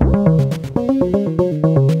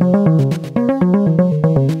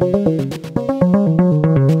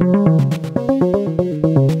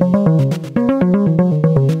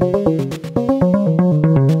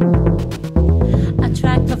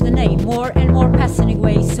 Attract of the name, more and more passing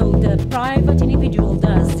away, so the private individual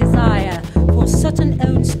does desire for certain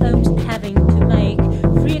owns having to make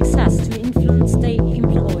free access to influence they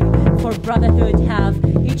employ, for brotherhood have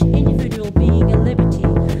each individual being a liberty,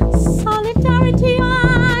 solidarity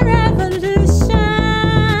or revolution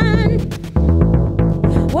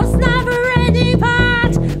was never ending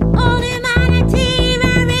part, all humanity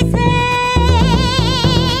very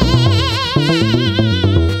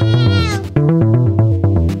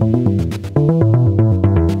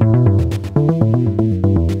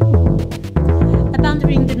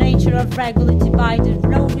abandoning the nature of regularity by the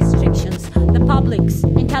no restrictions, the public's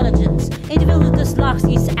intelligence, individuals lacks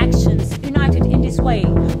its actions, united in this way,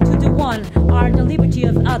 to the one are the liberty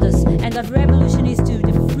of others, and of revolution is to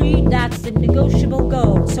the free, that's the negotiable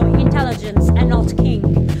goal, so intelligence and not king,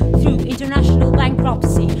 through international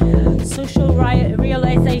bankruptcy, social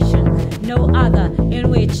realization, no other, in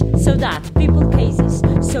which, so that people cases,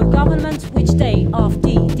 so government which they of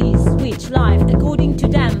these which life according to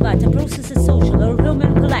them, but a process is social or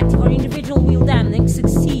human collective or individual will them then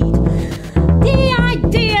succeed. The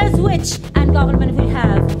ideas which and government will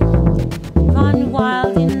have run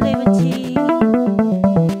wild in liberty.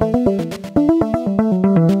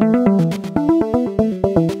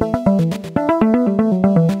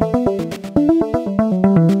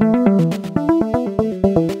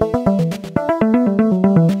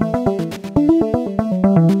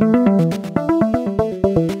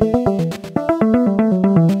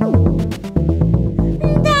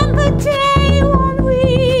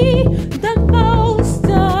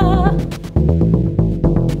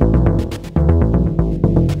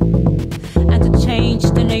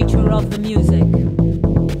 Of the music.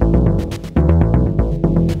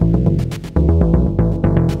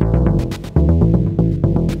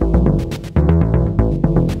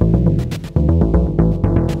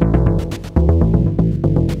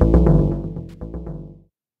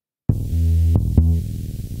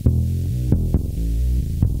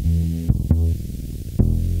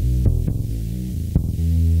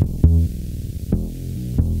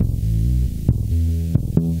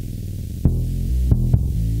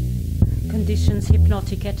 Conditions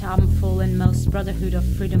hypnotic yet harmful, and most brotherhood of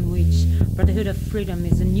freedom, which brotherhood of freedom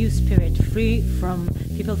is a new spirit free from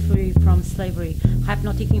people free from slavery.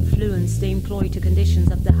 Hypnotic influence they employ to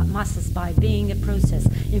conditions of the masses by being a process.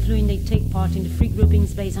 Influence they take part in the free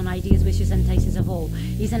groupings based on ideas, wishes and tastes of all.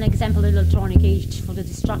 Is an example of electronic age for the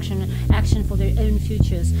destruction, action for their own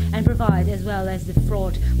futures, and provide as well as the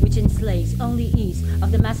fraud which enslaves only ease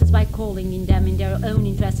of the masses by calling in them in their own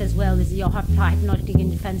interest as well as the hypnotic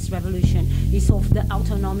and defense revolution is of the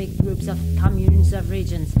autonomic groups of communes of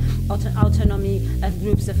regions. Autonomy of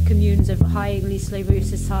groups of communes of highly slavery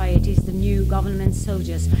societies, the new government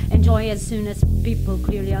soldiers enjoy as soon as people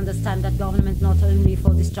clearly understand that government not only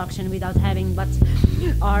for destruction without having but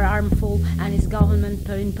are harmful and is government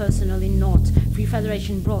impersonally not. Free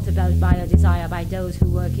federation brought about by a desire by those who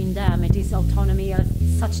work in them. It is autonomy of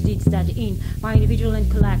such deeds that in by individual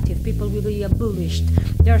and collective people will be abolished.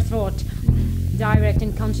 Their thought direct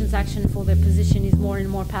and conscious action for their position is more and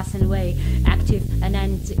more passing away. Active and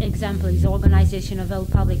an example is organization of all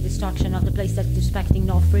public destruction of the place that respecting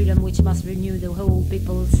no freedom which must renew the whole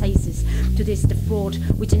people's faces. To this the fraud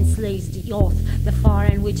which enslaves the earth, the far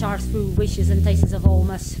and which are through wishes and tastes of all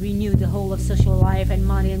must renew the whole of social life and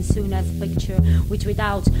money and soon as picture which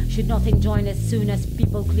without should not enjoy as soon as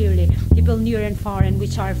people clearly, people near and far and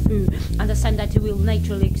which are through, understand that you will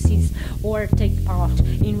naturally cease or take part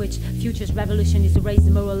in which future's revolution is to raise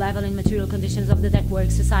the moral level and material conditions of the network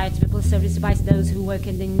society. People service by those who work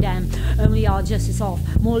in them. Only our justice of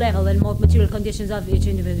more level and more material conditions of each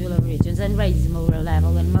individual regions and raise the moral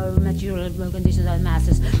level and more material conditions of the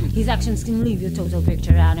masses. His actions can leave a total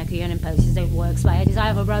picture anarchy and imposes their works by a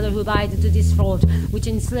desire for brotherhood by to this fraud which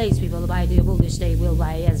enslaves people by the abolish they will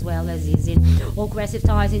by as well as is in all coercive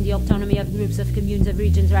ties in the autonomy of groups of communes of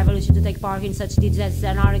regions. Revolution to take part in such deeds as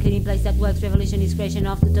anarchy in place that works. Revolution is creation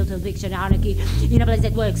of the total picture. Anarchy in a place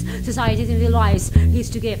that works. Society in their lives is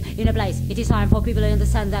to give in a place. It is time for people to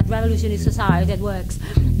understand that revolution is society that works.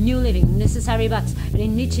 New living, necessary, but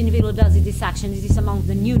in each individual does it, this action. It is among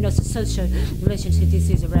the newness of social relationship. This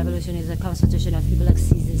is a revolution, is a constitution of people like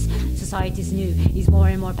Caesars. Society is new, is more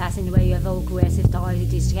and more passing away of all coercive ties.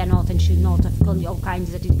 It is cannot and should not of all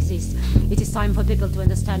kinds that exist. It is time for people to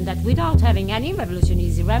understand that without having any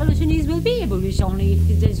revolutionaries will be abolished only if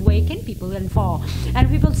it is waken people and far. And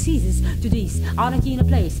people seizes to this anarchy in a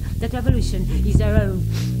place that revolution is their own.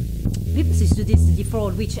 People sees to this the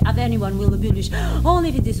fraud which of anyone will abolish. Only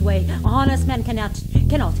if it this way honest man cannot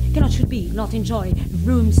should be not enjoy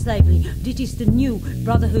room slavery. This is the new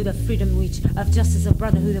brotherhood of freedom which of justice of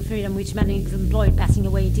brotherhood of freedom which man is employed passing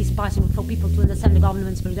away. It is possible for people to understand the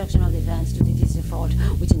government's production of defense to this fraud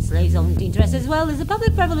which enslaves own interest as well as the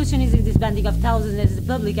public revolution is the disbanding of thousands as the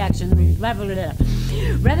public action.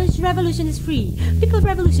 Revolution is free. People's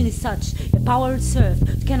revolution is such a power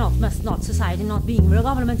served cannot must not society not being where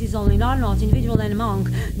government is only not individual and among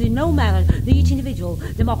the no matter the each individual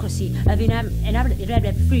democracy of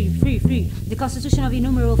free the constitution of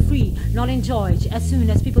innumerable free not enjoyed as soon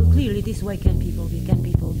as people clearly this way can people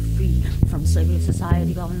free from slavery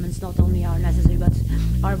society. Governments not only are necessary but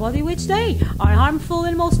are body which they are harmful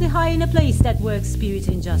and mostly high in a place that works spirit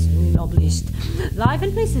and just abolished life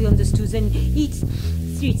and place understood and eats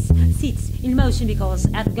sits in motion because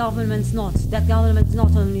that government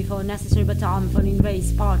not only for necessary but harmful in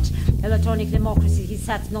race part electronic democracy he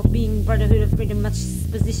sat not being brotherhood of freedom much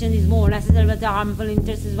position is more necessary but harmful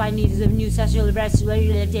interests by needs of new social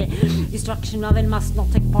destruction of and must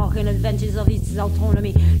not take part in advantages of its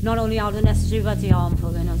autonomy not only are the necessary but the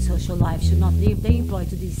harmful and social life should not leave they employ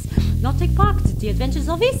to this not take part the adventures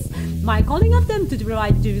of this my calling of them to the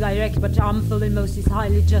right to direct but harmful and most is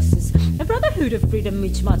highly justice a brotherhood of freedom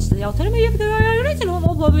which much the autonomy of the written of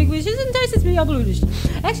all public wishes and tastes be abolished.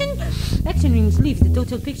 Action rings leaves the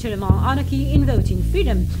total picture among anarchy in voting,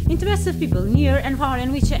 freedom, interests of people near and far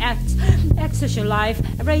in which act social life,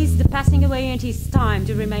 raise the passing away and it is time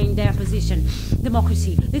to remain their position.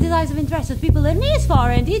 Democracy, the desires of interests of people and near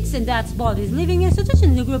far and its and that bodies, living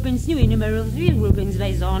institutions, new groupings, new innumerable real groupings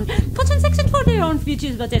based on conscience action for their own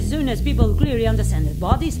futures, but as soon as people clearly understand that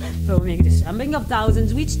bodies, forming the summing of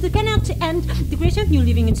thousands which they cannot end, the creation of new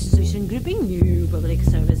living institution grouping, new public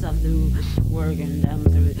service of the work and them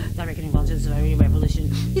through directing conscience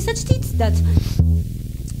revolution is such deeds that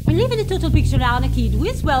we live in a total picture of anarchy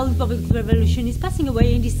with well public revolution is passing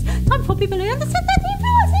away and it's time for people to understand that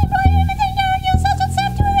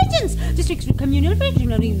district, communal,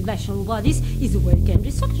 regional, and national bodies is the work and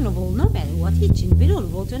destruction of all, no matter what each individual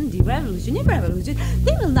vote on the revolution. In revolution,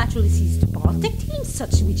 they will naturally cease to protect in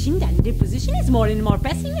such which in their position is more and more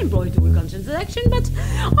passing and brought to a conscious action, but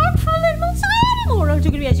harmful and most moral to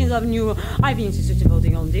creations of new IV institution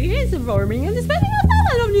voting on this, forming and dispensing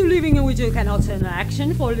of new living in which you cannot send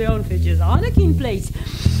action for their own futures. Anarchy in place.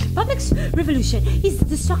 Public revolution is the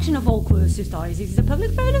destruction of all coercive authorities. The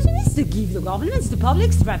public revolution is to give the governments. The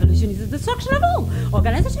public revolution is the destruction of all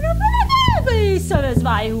organization of every service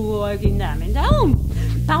by who work in them in their home.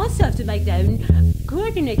 Power serves to make their own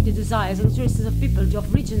coordinate the desires and interests of people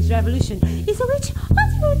of regions. Revolution is a which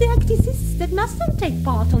ultimately the activists that must not take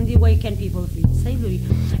part on the awakened people free slavery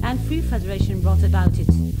and free federation brought about it,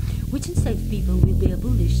 which enslaved people will be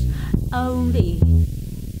abolished only.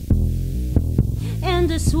 And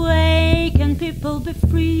this way can people be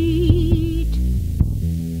freed.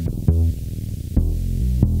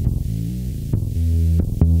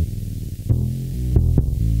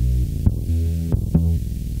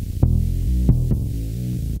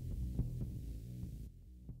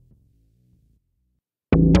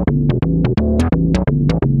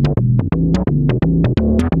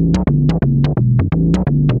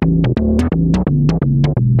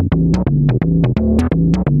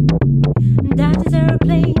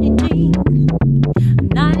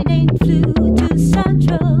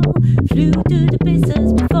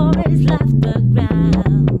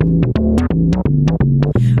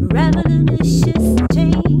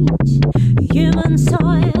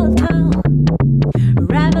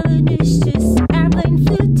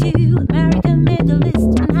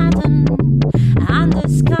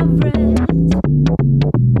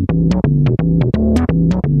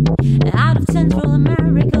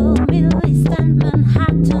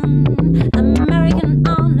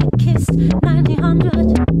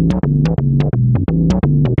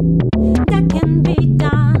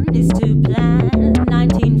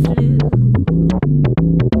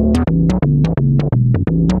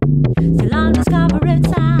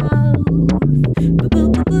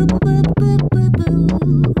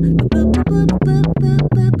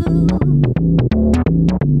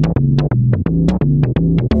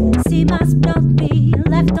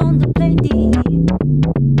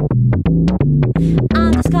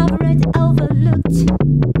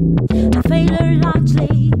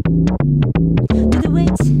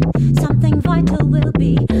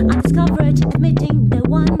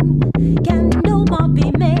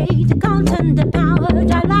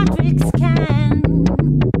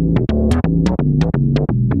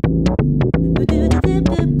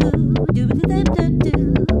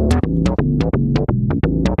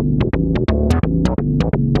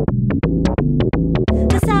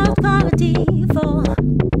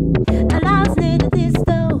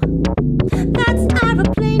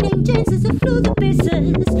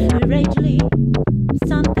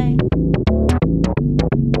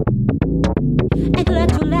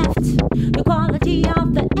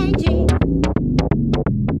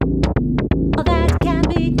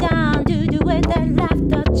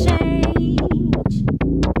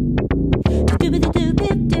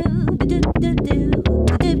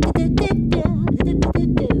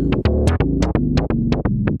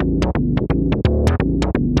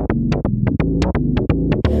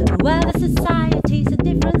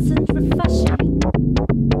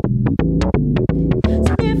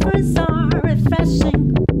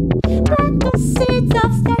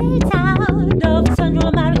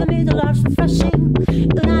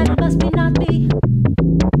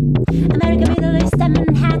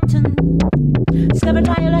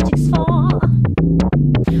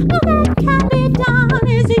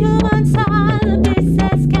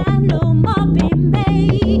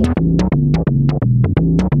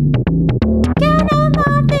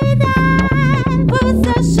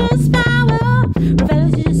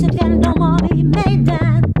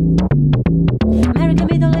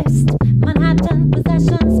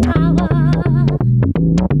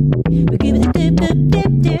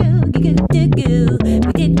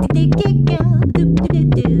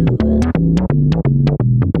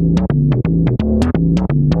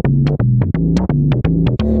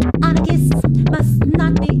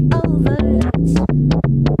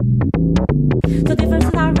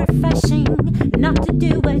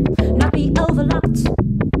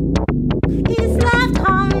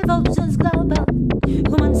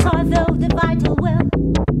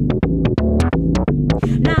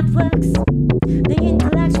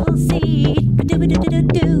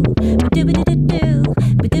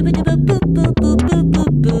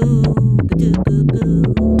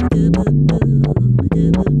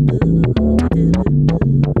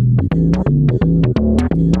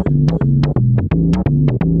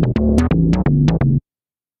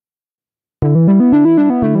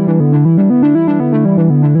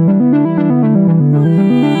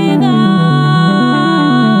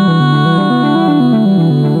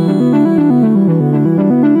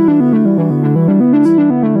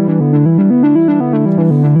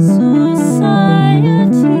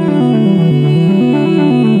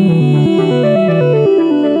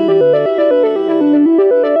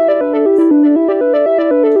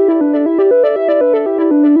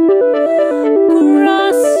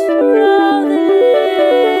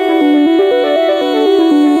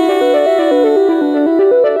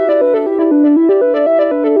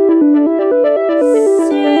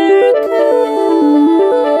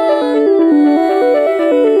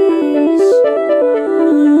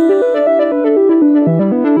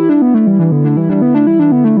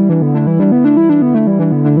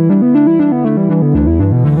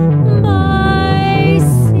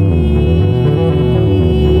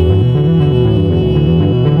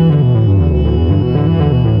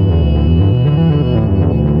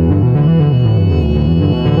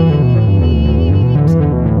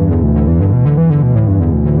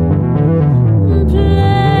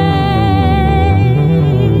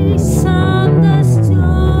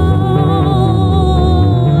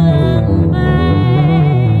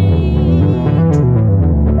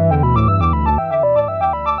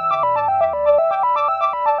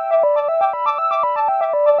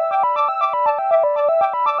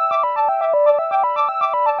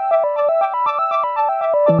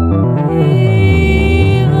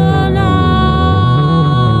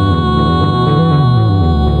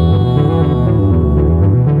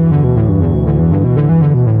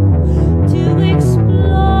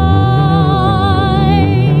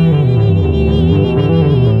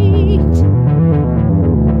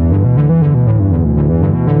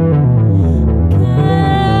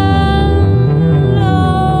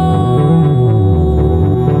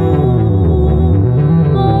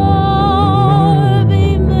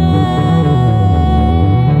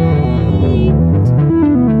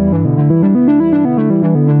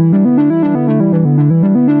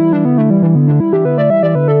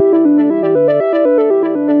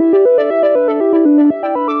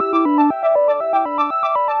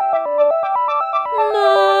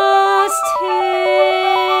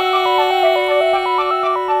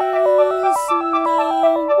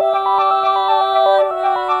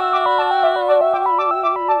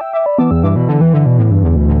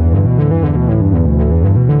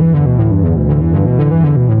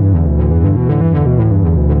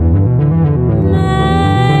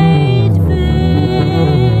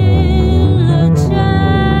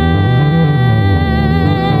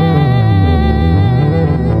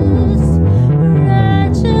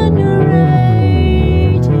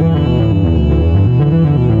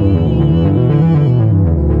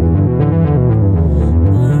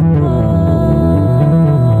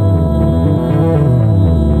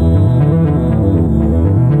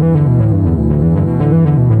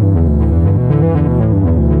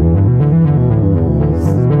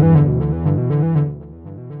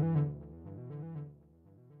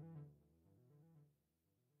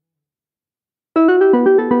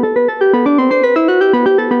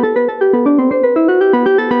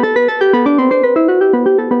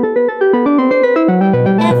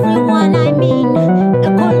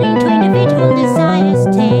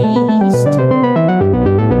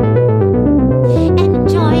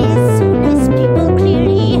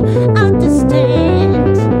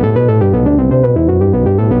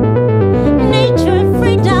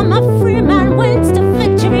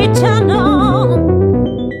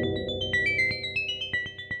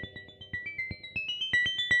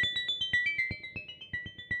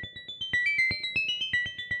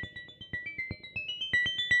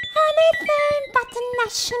 anything but a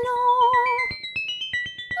national,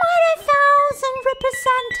 with 1,000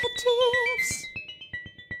 representatives.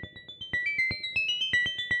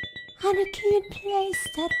 Anarchy in place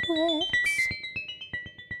that works.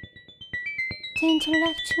 The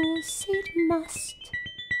intellectual seed must.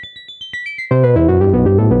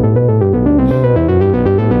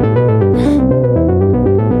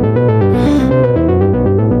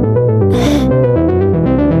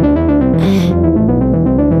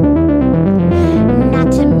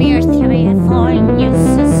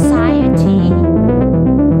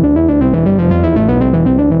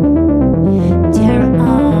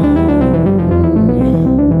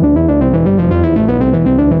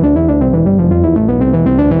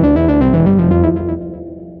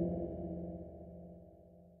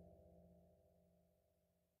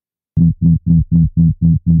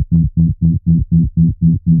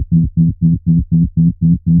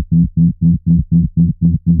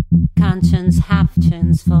 Conscience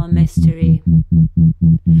half-chance for mystery,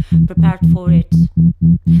 prepared for it,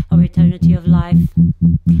 of eternity of life,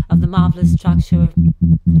 of the marvelous structure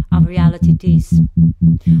of realities,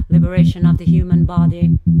 liberation of the human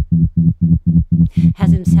body,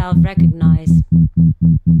 has himself recognized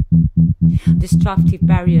destructive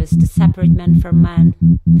barriers to separate man from man.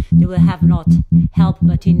 They will have not help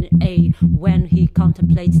but in A, when he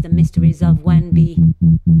contemplates the mysteries of when B,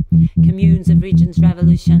 communes of regions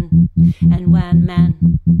revolution, and when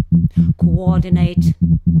man coordinate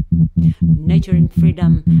nature in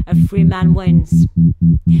freedom, a free man wins.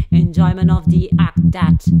 Enjoyment of the act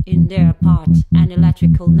that, in their part, and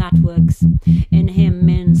electrical networks in him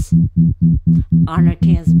means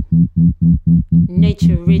anarchism.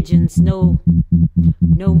 Nature regions no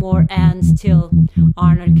more and still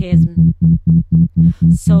anarchism.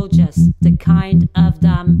 So just the kind of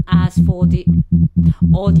them as for the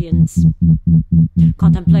audience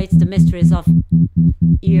contemplates the mysteries of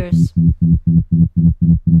ears.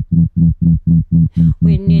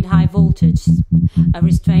 We need high voltage, of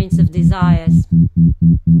restraints of desires,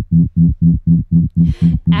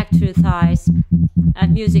 exercise, of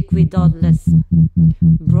music with doubtless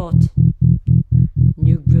brought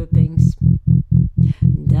new groupings,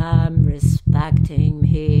 them respecting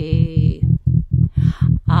me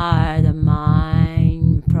are the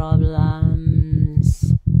mind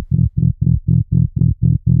problems.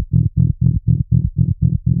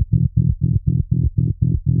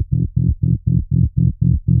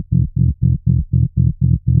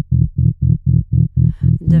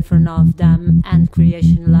 none of them, and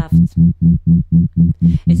creation left.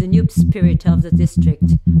 Is the new spirit of the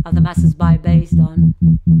district, of the masses by based on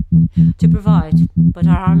to provide, but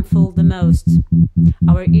are harmful the most.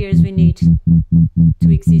 Our ears we need to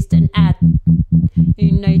exist and act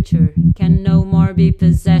in nature can no more be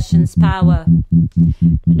possession's power.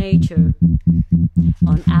 Nature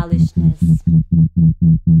on Alishness.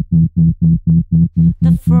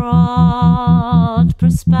 The fraud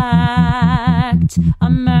prospect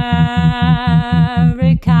American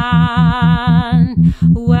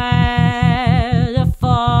where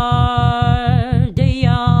for the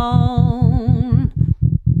own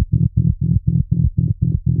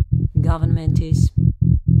government is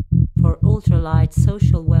for ultralight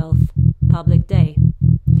social wealth public day.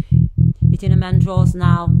 It in a man draws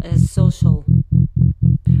now as social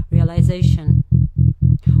realization.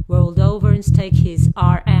 World over and stake his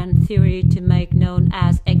RN theory to make known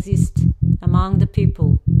as exist among the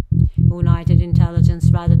people. United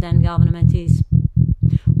intelligence rather than government is.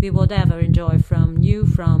 We would ever enjoy from you,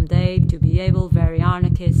 from they to be able, very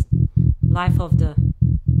anarchist, life of the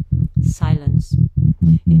silence,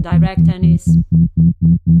 indirect and is.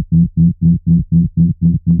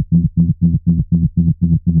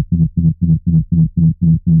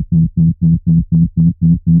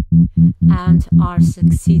 And are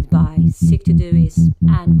succeed by, seek to do is,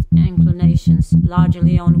 and inclinations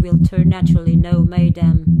largely on will turn naturally no made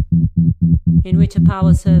them, in which a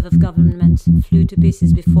power serve of government flew to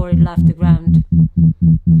pieces before it left the ground,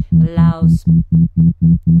 allows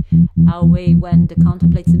our way when the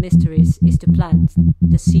contemplates the mysteries is to plant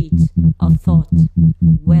the seeds of thought,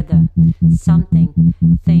 whether something,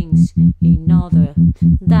 things in order,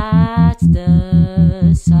 that's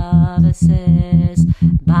the services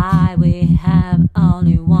by we have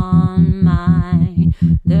only one mind,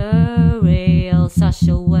 the real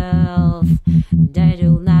social wealth that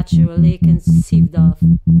you'll naturally conceived of.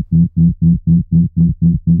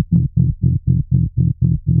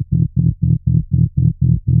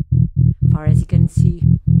 Far as you can see,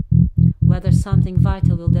 whether something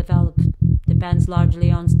vital will develop depends largely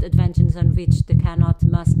on the advantages on which they cannot,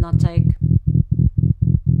 must not take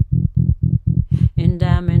in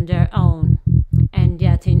them in their own, and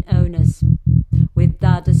yet in onus, with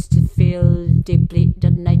others to feel deeply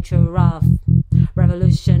the nature of.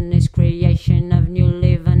 Revolution is creation of new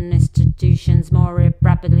living institutions more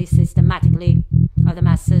rapidly, systematically, of the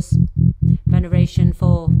masses. Veneration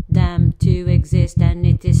for them to exist, and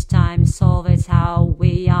it is time solve it how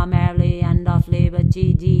we are merely and of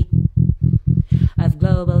liberty D of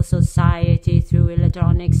global society through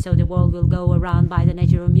electronics, so the world will go around by the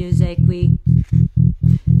nature of music. We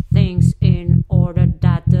things in order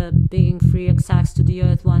that the being free access to the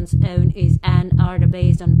earth one's own is and are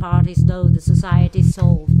based on parties, though the society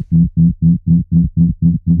solved.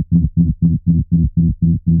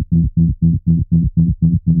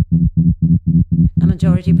 A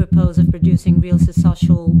majority propose of producing real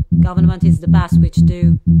social government is the best which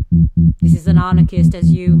do. This is an anarchist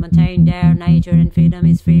as you maintain their nature and freedom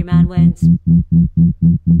is free man wins.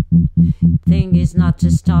 Thing is not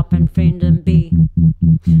to stop and freedom be.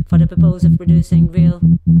 For the purpose of producing real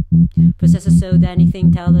processes so that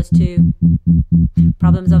anything tell us to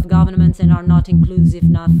problems of governments and are not inclusive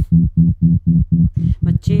enough.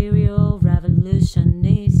 Material revolution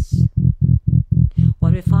is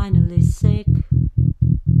what we finally seek,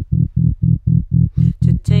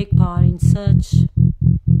 to take part in such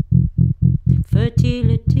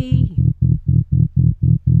fertility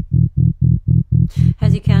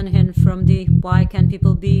as you can hint from the why can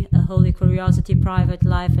people be a holy curiosity, private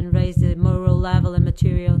life, and raise the moral level and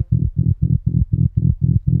material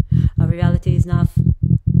of reality is enough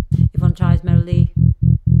if one tries merely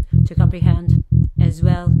to comprehend as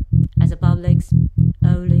well as the public's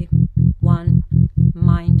only one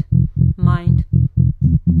mind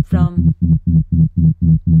from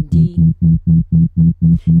the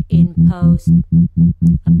imposed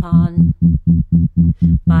upon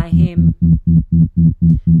by him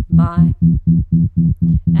by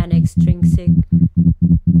an extrinsic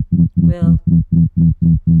will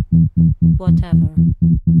whatever.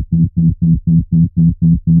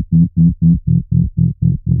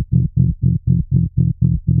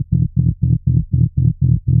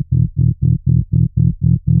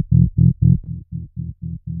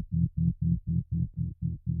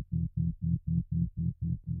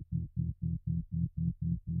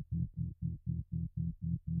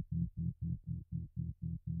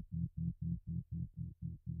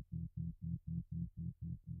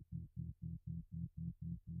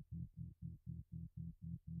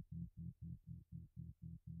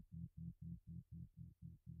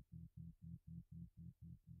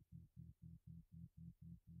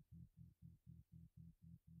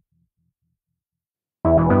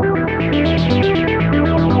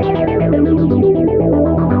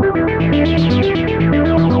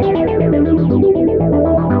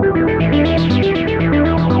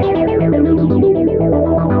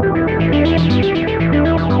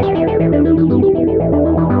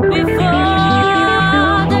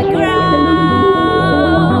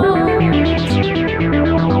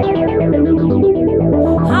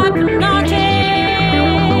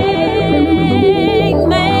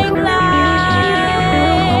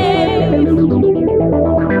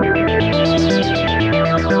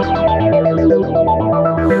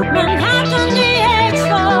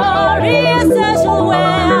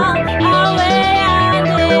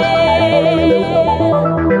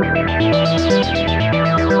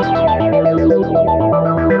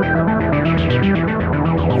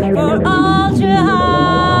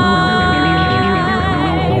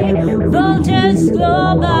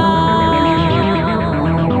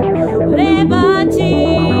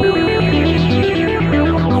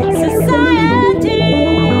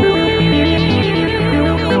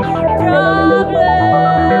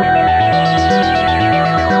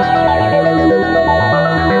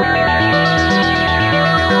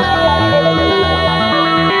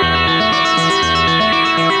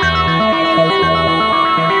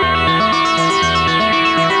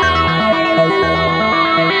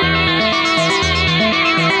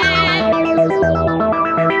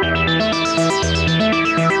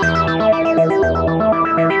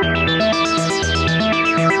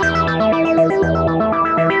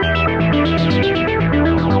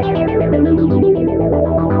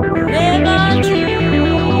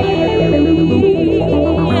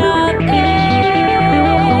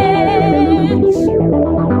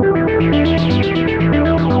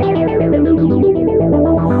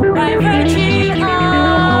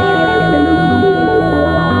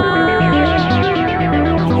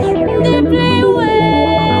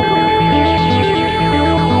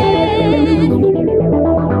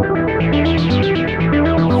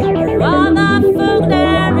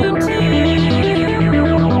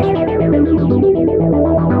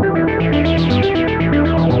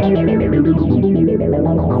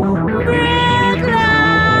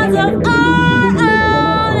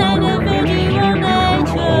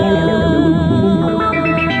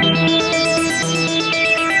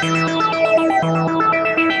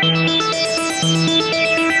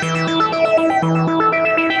 Thank you.